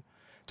someone.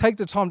 Take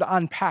the time to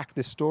unpack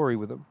this story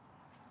with them.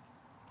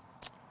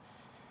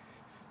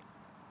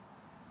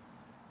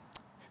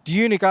 The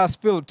eunuch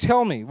asked Philip,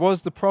 tell me,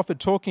 was the prophet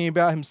talking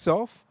about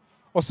himself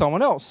or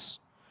someone else?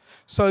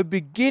 So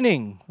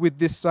beginning with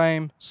this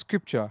same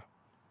scripture,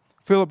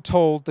 Philip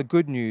told the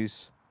good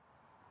news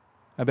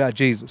about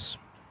Jesus.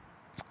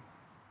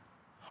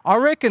 I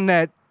reckon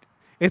that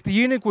if the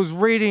eunuch was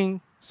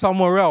reading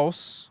somewhere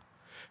else,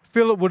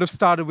 Philip would have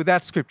started with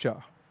that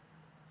scripture.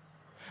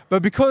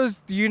 But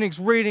because the eunuch's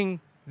reading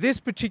this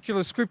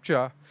particular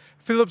scripture,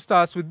 Philip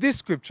starts with this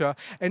scripture,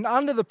 and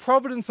under the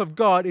providence of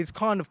God, it's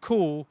kind of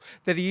cool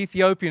that the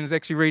Ethiopian is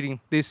actually reading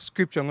this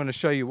scripture. I'm going to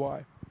show you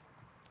why.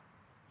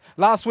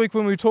 Last week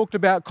when we talked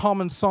about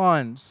common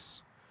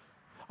signs,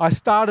 I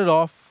started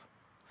off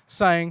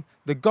saying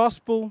the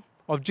gospel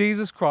of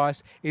Jesus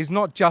Christ is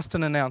not just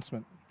an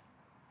announcement.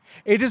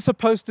 It is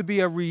supposed to be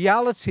a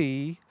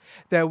reality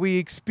that we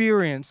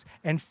experience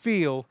and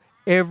feel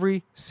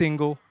every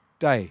single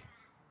day.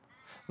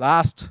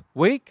 Last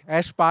week,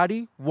 Ash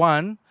Barty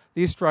won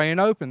the Australian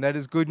Open. That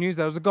is good news.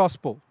 That was a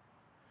gospel.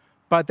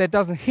 But that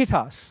doesn't hit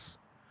us.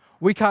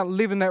 We can't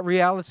live in that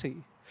reality.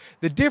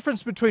 The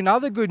difference between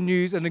other good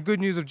news and the good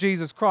news of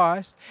Jesus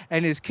Christ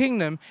and his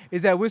kingdom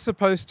is that we're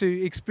supposed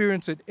to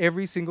experience it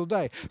every single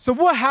day. So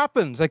what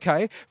happens,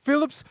 okay?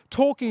 Philip's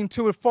talking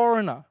to a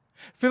foreigner.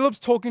 Philip's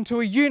talking to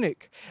a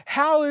eunuch.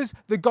 How is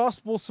the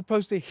gospel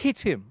supposed to hit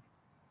him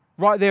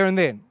right there and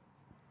then?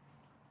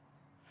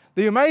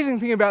 The amazing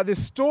thing about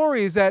this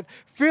story is that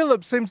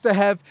Philip seems to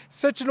have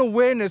such an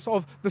awareness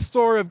of the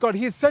story of God.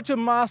 He is such a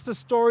master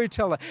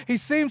storyteller. He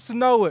seems to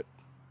know it.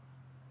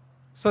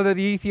 So that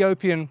the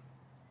Ethiopian,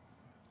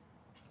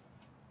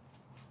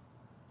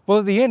 well,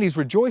 at the end, he's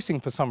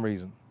rejoicing for some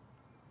reason.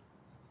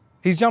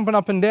 He's jumping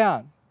up and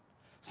down.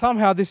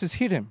 Somehow this has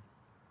hit him.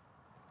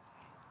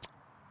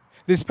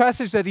 This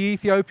passage that the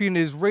Ethiopian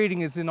is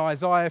reading is in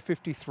Isaiah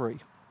 53.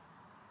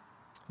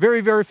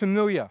 Very, very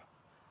familiar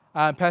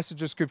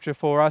passage of scripture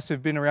for us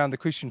who've been around the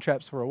Christian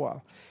traps for a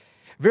while.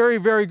 Very,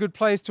 very good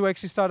place to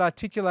actually start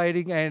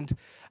articulating and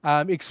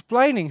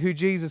explaining who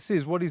Jesus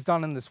is, what he's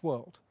done in this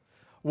world.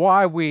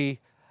 Why we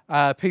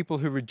are people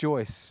who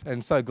rejoice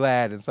and so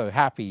glad and so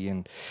happy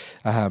and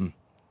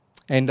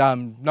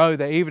know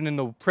that even in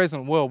the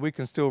present world we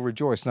can still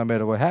rejoice no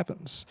matter what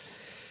happens.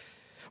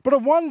 But I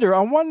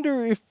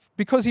wonder if,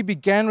 because he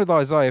began with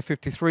Isaiah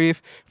 53,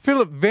 if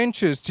Philip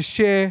ventures to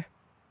share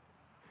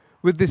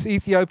with this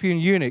Ethiopian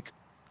eunuch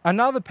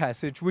another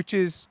passage which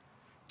is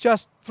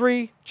just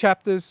 3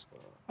 chapters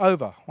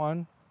over.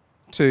 1,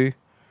 2,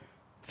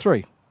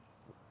 3.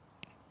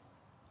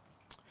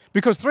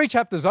 Because 3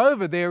 chapters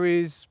over, there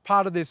is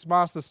part of this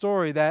master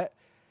story that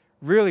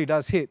really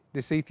does hit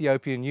this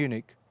Ethiopian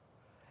eunuch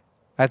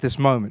at this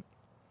moment,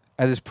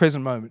 at this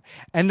present moment.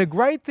 And the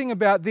great thing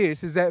about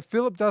this is that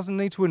Philip doesn't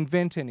need to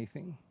invent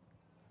anything.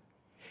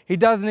 He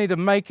doesn't need to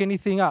make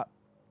anything up,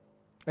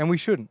 and we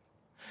shouldn't.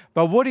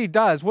 But what he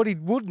does, what he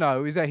would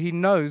know, is that he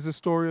knows the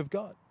story of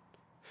God.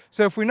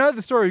 So if we know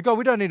the story of God,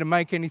 we don't need to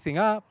make anything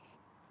up.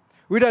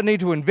 We don't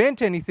need to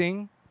invent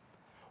anything.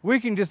 We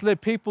can just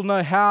let people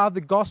know how the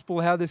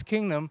gospel, how this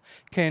kingdom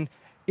can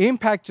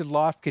impact your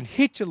life, can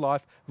hit your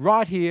life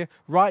right here,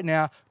 right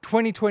now,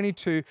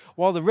 2022,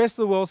 while the rest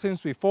of the world seems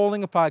to be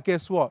falling apart.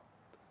 Guess what?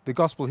 The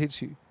gospel hits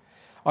you.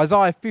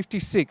 Isaiah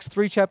 56,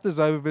 3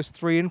 chapters over, verse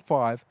 3 and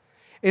 5.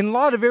 In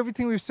light of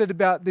everything we've said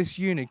about this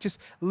eunuch, just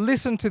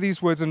listen to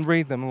these words and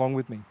read them along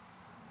with me.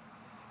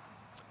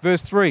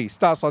 Verse 3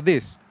 starts like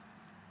this.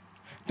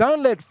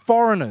 Don't let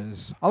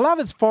foreigners, I love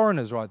it's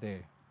foreigners right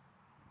there.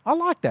 I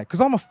like that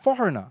because I'm a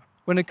foreigner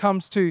when it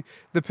comes to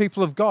the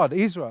people of God,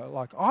 Israel.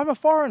 Like, I'm a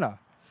foreigner.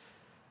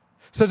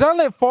 So don't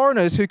let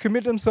foreigners who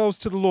commit themselves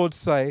to the Lord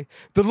say,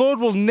 the Lord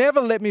will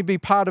never let me be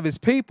part of his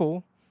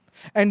people.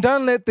 And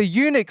don't let the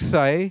eunuch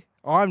say,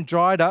 I'm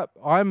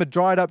a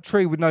dried up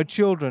tree with no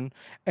children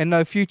and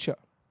no future.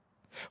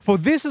 For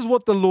this is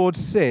what the Lord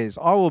says,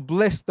 I will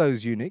bless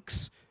those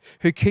eunuchs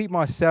who keep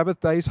my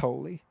Sabbath days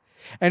holy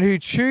and who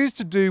choose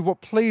to do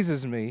what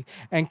pleases me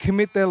and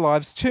commit their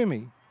lives to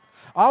me.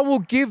 I will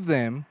give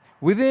them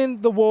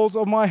within the walls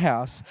of my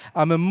house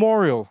a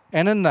memorial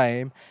and a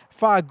name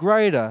far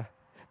greater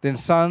than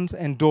sons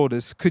and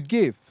daughters could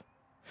give.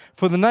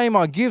 For the name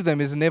I give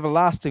them is an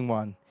everlasting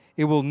one.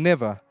 It will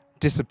never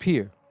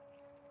disappear.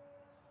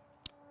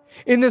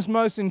 In this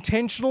most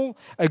intentional,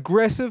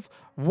 aggressive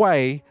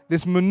way,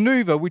 this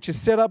maneuver which is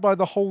set up by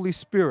the Holy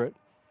Spirit,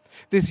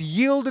 this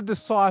yielded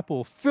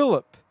disciple,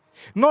 Philip,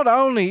 not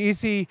only is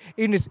he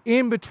in this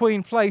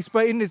in-between place,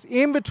 but in this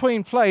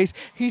in-between place,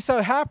 he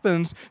so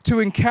happens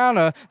to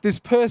encounter this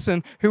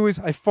person who is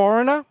a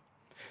foreigner,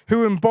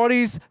 who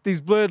embodies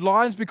these blurred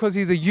lines because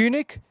he's a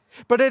eunuch.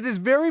 But at this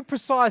very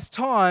precise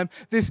time,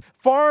 this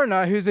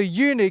foreigner who's a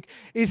eunuch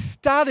is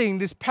studying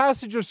this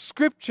passage of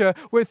scripture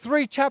where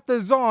 3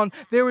 chapters on,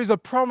 there is a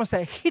promise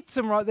that hits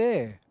him right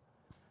there.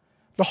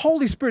 The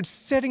Holy Spirit's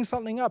setting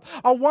something up.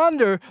 I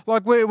wonder,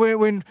 like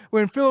when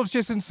Philip's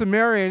just in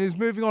Samaria and is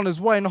moving on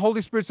his way and the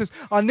Holy Spirit says,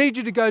 I need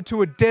you to go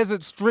to a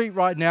desert street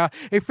right now.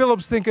 If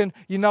Philip's thinking,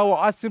 you know what,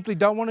 I simply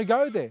don't want to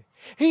go there.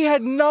 He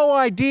had no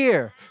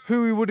idea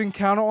who he would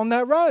encounter on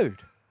that road.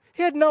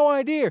 He had no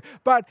idea,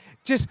 but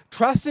just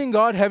trusting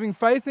God, having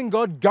faith in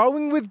God,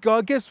 going with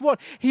God, guess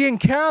what? He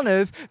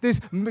encounters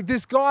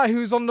this guy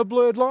who's on the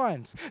blurred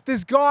lines,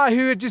 this guy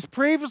who had just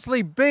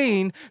previously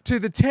been to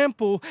the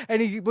temple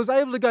and he was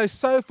able to go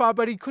so far,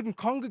 but he couldn't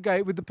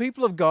congregate with the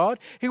people of God.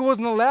 He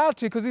wasn't allowed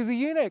to because he's a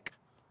eunuch.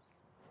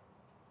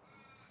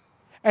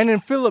 And then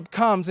Philip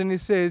comes and he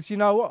says, you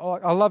know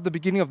what? I love the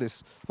beginning of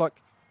this. Like,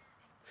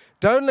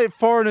 Don't let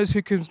foreigners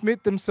who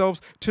commit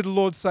themselves to the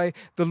Lord say,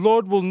 the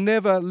Lord will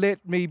never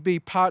let me be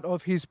part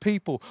of his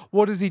people.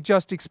 What has he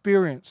just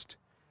experienced?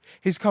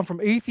 He's come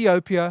from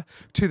Ethiopia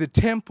to the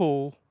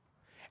temple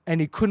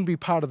and he couldn't be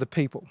part of the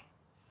people.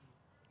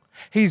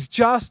 He's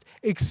just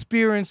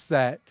experienced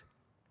that.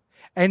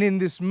 And in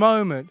this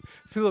moment,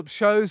 Philip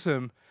shows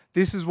him,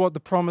 this is what the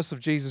promise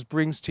of Jesus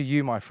brings to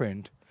you, my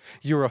friend.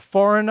 You're a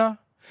foreigner.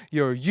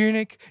 You're a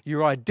eunuch.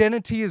 Your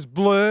identity is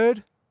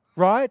blurred,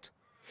 right?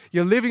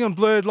 You're living on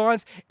blurred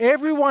lines.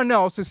 Everyone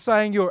else is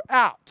saying you're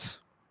out.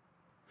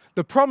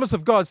 The promise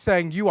of God is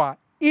saying you are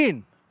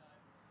in.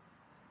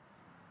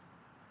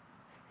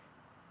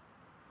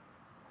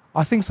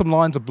 I think some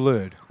lines are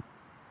blurred.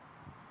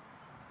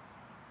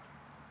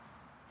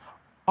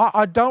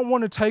 I don't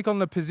want to take on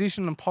the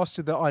position and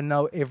posture that I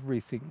know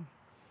everything.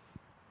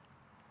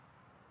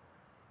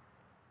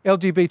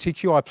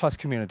 LGBTQI plus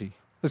community.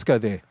 Let's go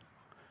there.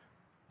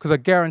 Because I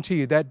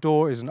guarantee you that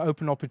door is an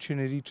open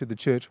opportunity to the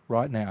church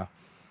right now.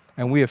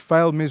 And we have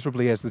failed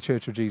miserably as the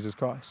Church of Jesus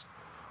Christ.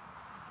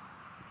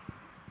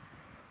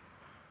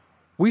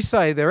 We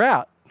say they're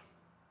out.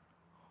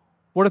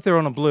 What if they're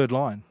on a blurred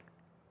line?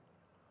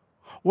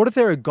 What if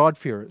there are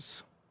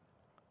God-fearers?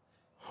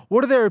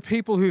 What if there are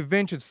people who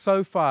ventured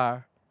so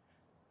far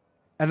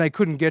and they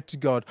couldn't get to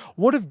God?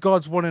 What if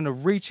God's wanting to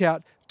reach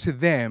out to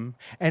them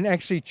and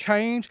actually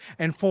change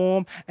and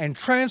form and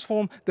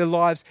transform their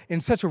lives in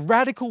such a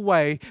radical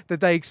way that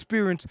they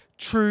experience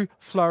true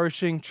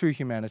flourishing, true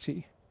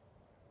humanity?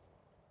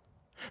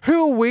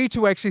 Who are we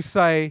to actually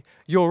say,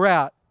 you're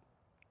out?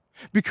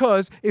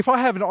 Because if I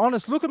have an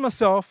honest look at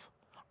myself,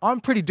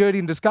 I'm pretty dirty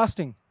and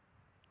disgusting.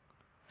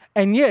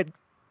 And yet,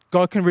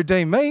 God can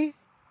redeem me.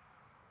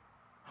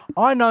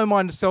 I know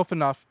myself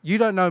enough. You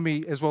don't know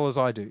me as well as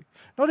I do.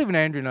 Not even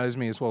Andrew knows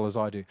me as well as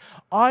I do.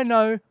 I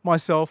know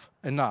myself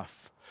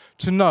enough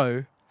to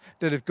know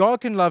that if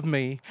God can love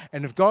me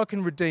and if God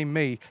can redeem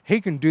me,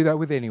 he can do that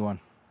with anyone.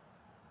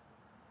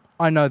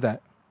 I know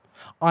that.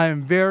 I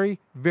am very,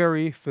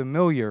 very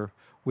familiar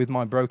with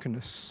my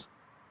brokenness.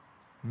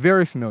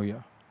 Very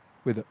familiar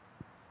with it.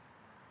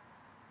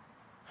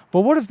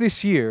 But what if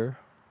this year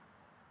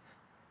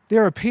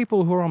there are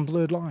people who are on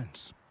blurred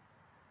lines?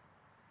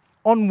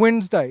 On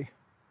Wednesday,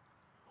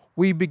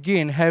 we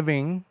begin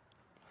having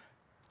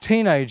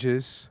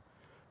teenagers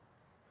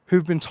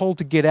who've been told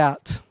to get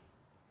out,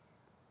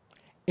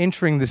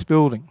 entering this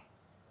building.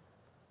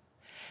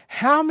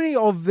 How many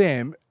of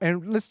them,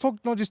 and let's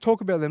talk, not just talk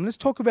about them, let's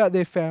talk about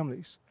their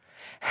families.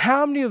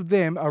 How many of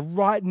them are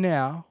right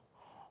now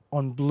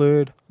on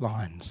blurred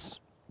lines?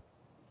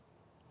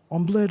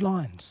 On blurred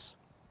lines.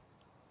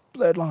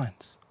 Blurred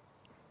lines.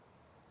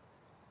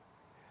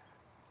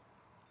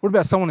 What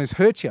about someone who's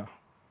hurt you?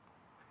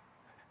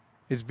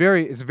 It's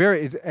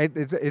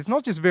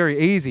not just very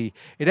easy,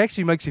 it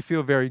actually makes you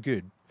feel very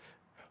good,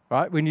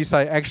 right? When you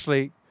say,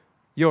 actually,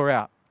 you're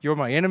out. You're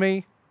my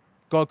enemy.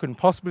 God couldn't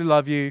possibly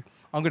love you.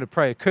 I'm going to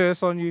pray a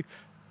curse on you.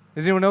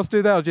 Does anyone else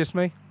do that or just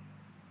me?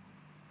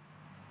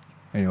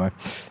 Anyway.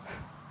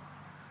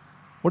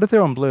 What if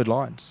they're on blurred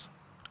lines?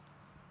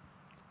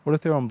 What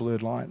if they're on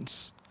blurred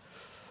lines?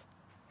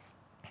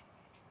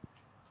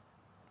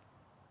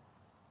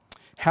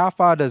 How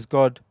far does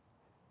God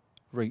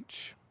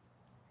reach?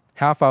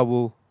 How far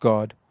will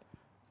God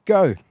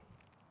go?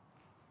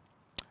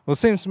 Well, it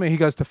seems to me he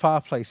goes to far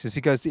places.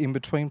 He goes to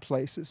in-between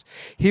places.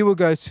 He will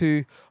go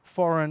to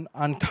foreign,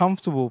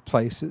 uncomfortable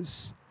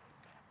places.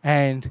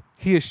 And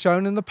he has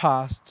shown in the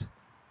past,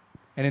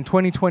 and in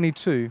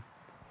 2022,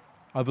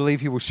 I believe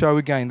he will show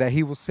again that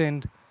he will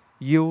send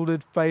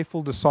yielded,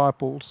 faithful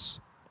disciples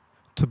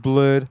to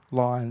blurred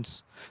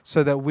lines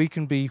so that we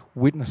can be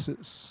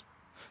witnesses,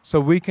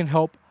 so we can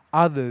help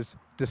others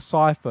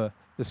decipher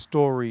the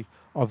story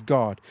of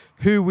God.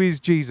 Who is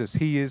Jesus?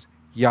 He is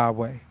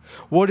Yahweh.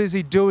 What is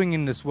he doing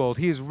in this world?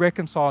 He is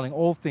reconciling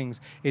all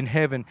things in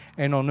heaven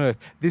and on earth.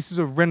 This is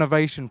a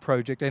renovation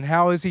project. And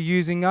how is he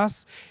using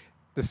us?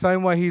 The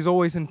same way he's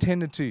always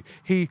intended to.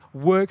 He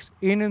works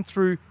in and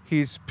through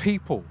his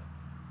people.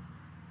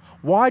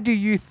 Why do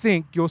you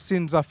think your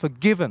sins are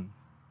forgiven?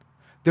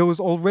 There was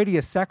already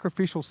a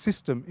sacrificial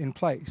system in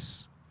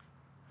place.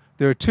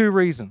 There are two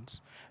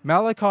reasons.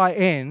 Malachi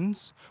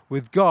ends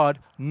with God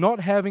not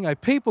having a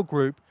people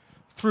group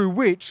through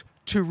which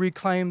to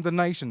reclaim the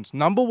nations.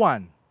 Number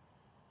one,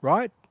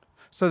 right?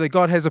 So that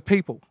God has a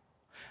people.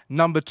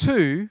 Number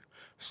two,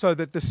 so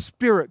that the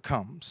Spirit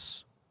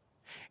comes.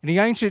 In the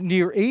ancient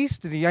Near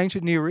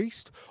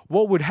East,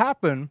 what would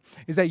happen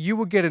is that you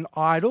would get an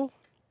idol,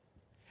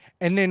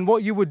 and then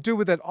what you would do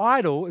with that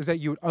idol is that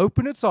you would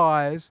open its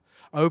eyes,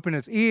 open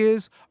its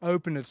ears,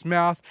 open its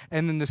mouth,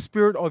 and then the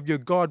Spirit of your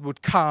God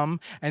would come,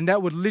 and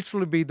that would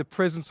literally be the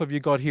presence of your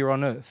God here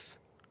on earth,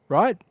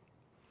 right?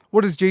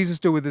 What does Jesus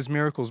do with his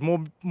miracles?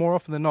 More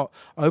often than not,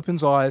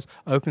 opens eyes,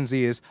 opens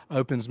ears,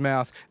 opens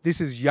mouths.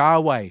 This is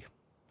Yahweh.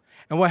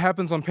 And what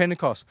happens on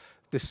Pentecost?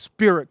 The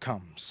Spirit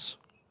comes,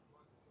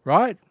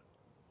 right?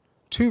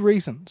 Two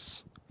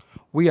reasons.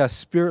 We are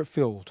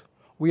Spirit-filled.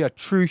 We are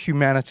true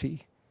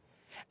humanity.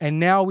 And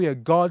now we are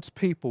God's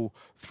people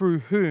through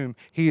whom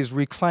he is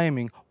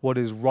reclaiming what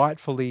is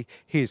rightfully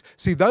his.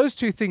 See, those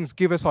two things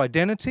give us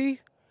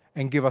identity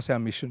and give us our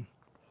mission.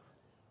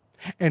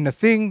 And the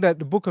thing that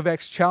the book of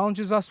Acts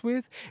challenges us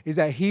with is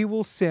that he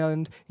will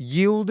send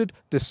yielded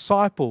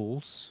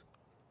disciples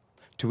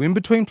to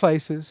in-between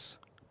places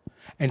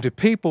and to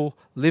people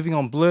living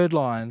on blurred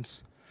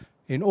lines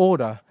in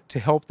order to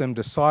help them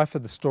decipher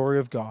the story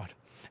of God.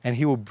 And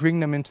he will bring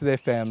them into their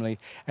family.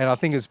 And I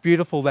think it's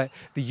beautiful that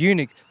the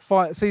eunuch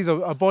sees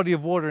a body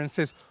of water and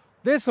says,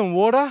 there's some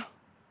water.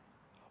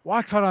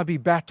 Why can't I be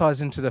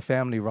baptized into the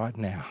family right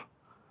now?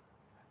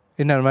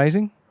 Isn't that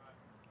amazing?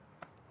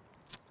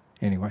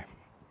 Anyway.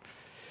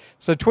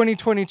 So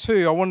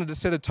 2022, I wanted to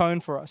set a tone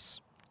for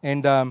us.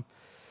 And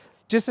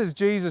just as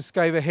Jesus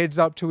gave a heads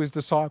up to his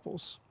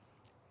disciples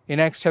in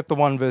Acts chapter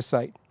 1, verse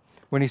 8,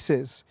 when he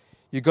says,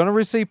 you're going to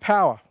receive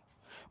power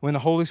when the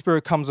Holy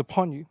Spirit comes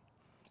upon you,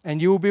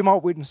 and you will be my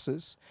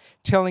witnesses,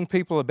 telling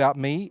people about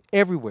me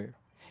everywhere,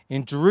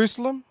 in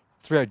Jerusalem,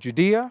 throughout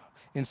Judea,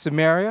 in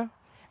Samaria,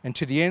 and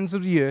to the ends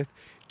of the earth.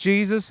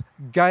 Jesus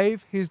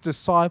gave his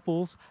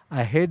disciples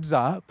a heads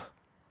up.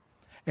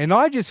 And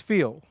I just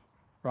feel,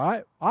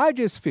 right? I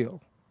just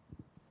feel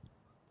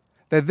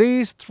that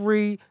these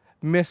three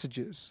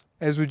messages,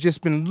 as we've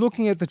just been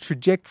looking at the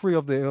trajectory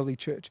of the early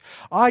church,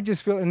 I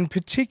just feel, in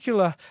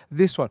particular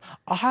this one,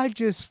 I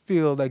just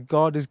feel that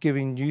God is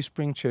giving New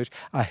Spring Church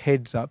a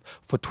heads up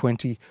for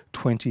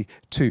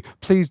 2022.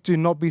 Please do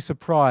not be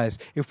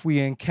surprised if we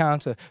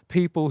encounter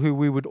people who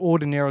we would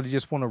ordinarily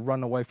just want to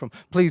run away from.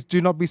 Please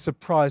do not be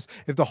surprised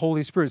if the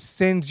Holy Spirit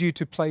sends you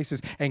to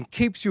places and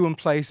keeps you in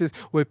places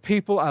where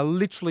people are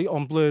literally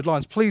on blurred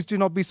lines. Please do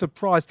not be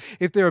surprised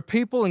if there are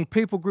people and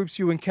people groups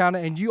you encounter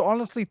and you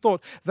honestly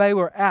thought they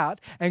were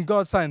out, and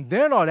God's saying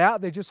they're not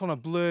out, they're just on a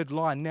blurred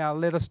line. Now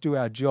let us do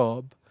our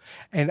job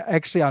and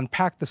actually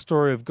unpack the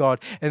story of God,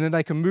 and then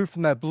they can move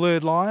from that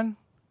blurred line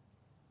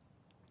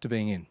to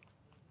being in.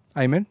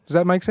 Amen? Does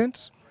that make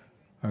sense?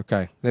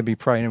 Okay, let me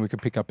pray and we can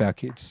pick up our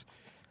kids.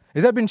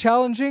 Has that been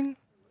challenging?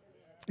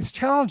 It's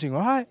challenging,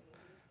 right?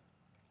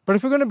 But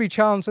if we're going to be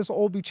challenged, let's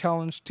all be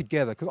challenged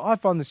together, because I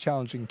find this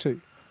challenging too.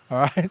 All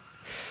right?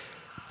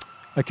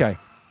 Okay.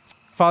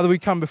 Father, we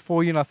come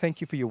before you and I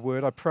thank you for your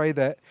word. I pray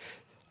that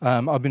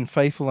I've been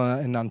faithful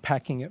in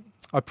unpacking it.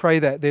 I pray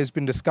that there's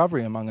been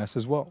discovery among us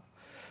as well,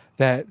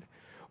 that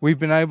we've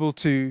been able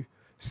to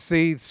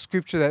see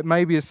scripture that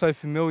maybe is so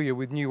familiar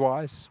with new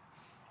eyes.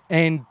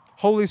 And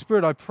Holy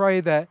Spirit, I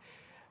pray that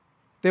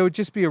there would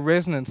just be a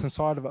resonance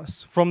inside of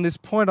us. From this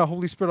point,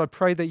 Holy Spirit, I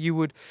pray that you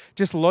would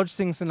just lodge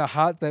things in our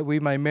heart that we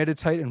may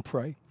meditate and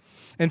pray.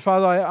 And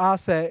Father, I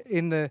ask that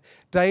in the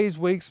days,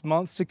 weeks,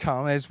 months to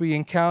come, as we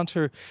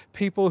encounter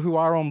people who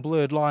are on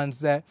blurred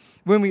lines, that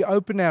when we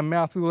open our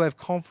mouth, we will have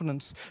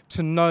confidence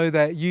to know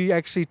that you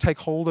actually take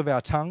hold of our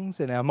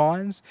tongues and our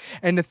minds.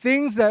 And the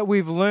things that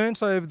we've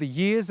learned over the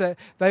years, that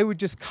they would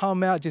just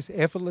come out just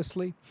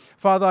effortlessly.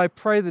 Father, I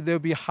pray that there will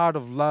be a heart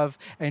of love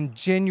and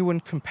genuine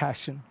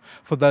compassion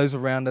for those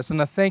around us.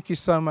 And I thank you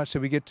so much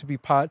that we get to be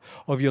part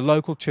of your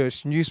local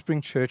church, New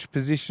Spring Church,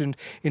 positioned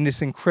in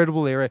this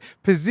incredible area,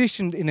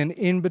 positioned in an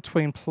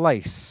in-between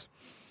place.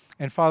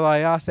 And Father, I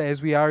ask that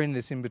as we are in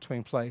this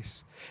in-between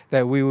place,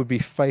 that we would be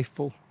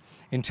faithful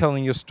in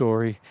telling your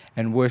story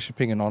and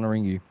worshiping and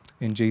honoring you.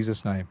 In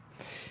Jesus' name,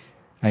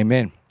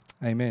 amen.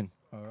 Amen.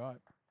 All right.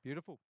 Beautiful.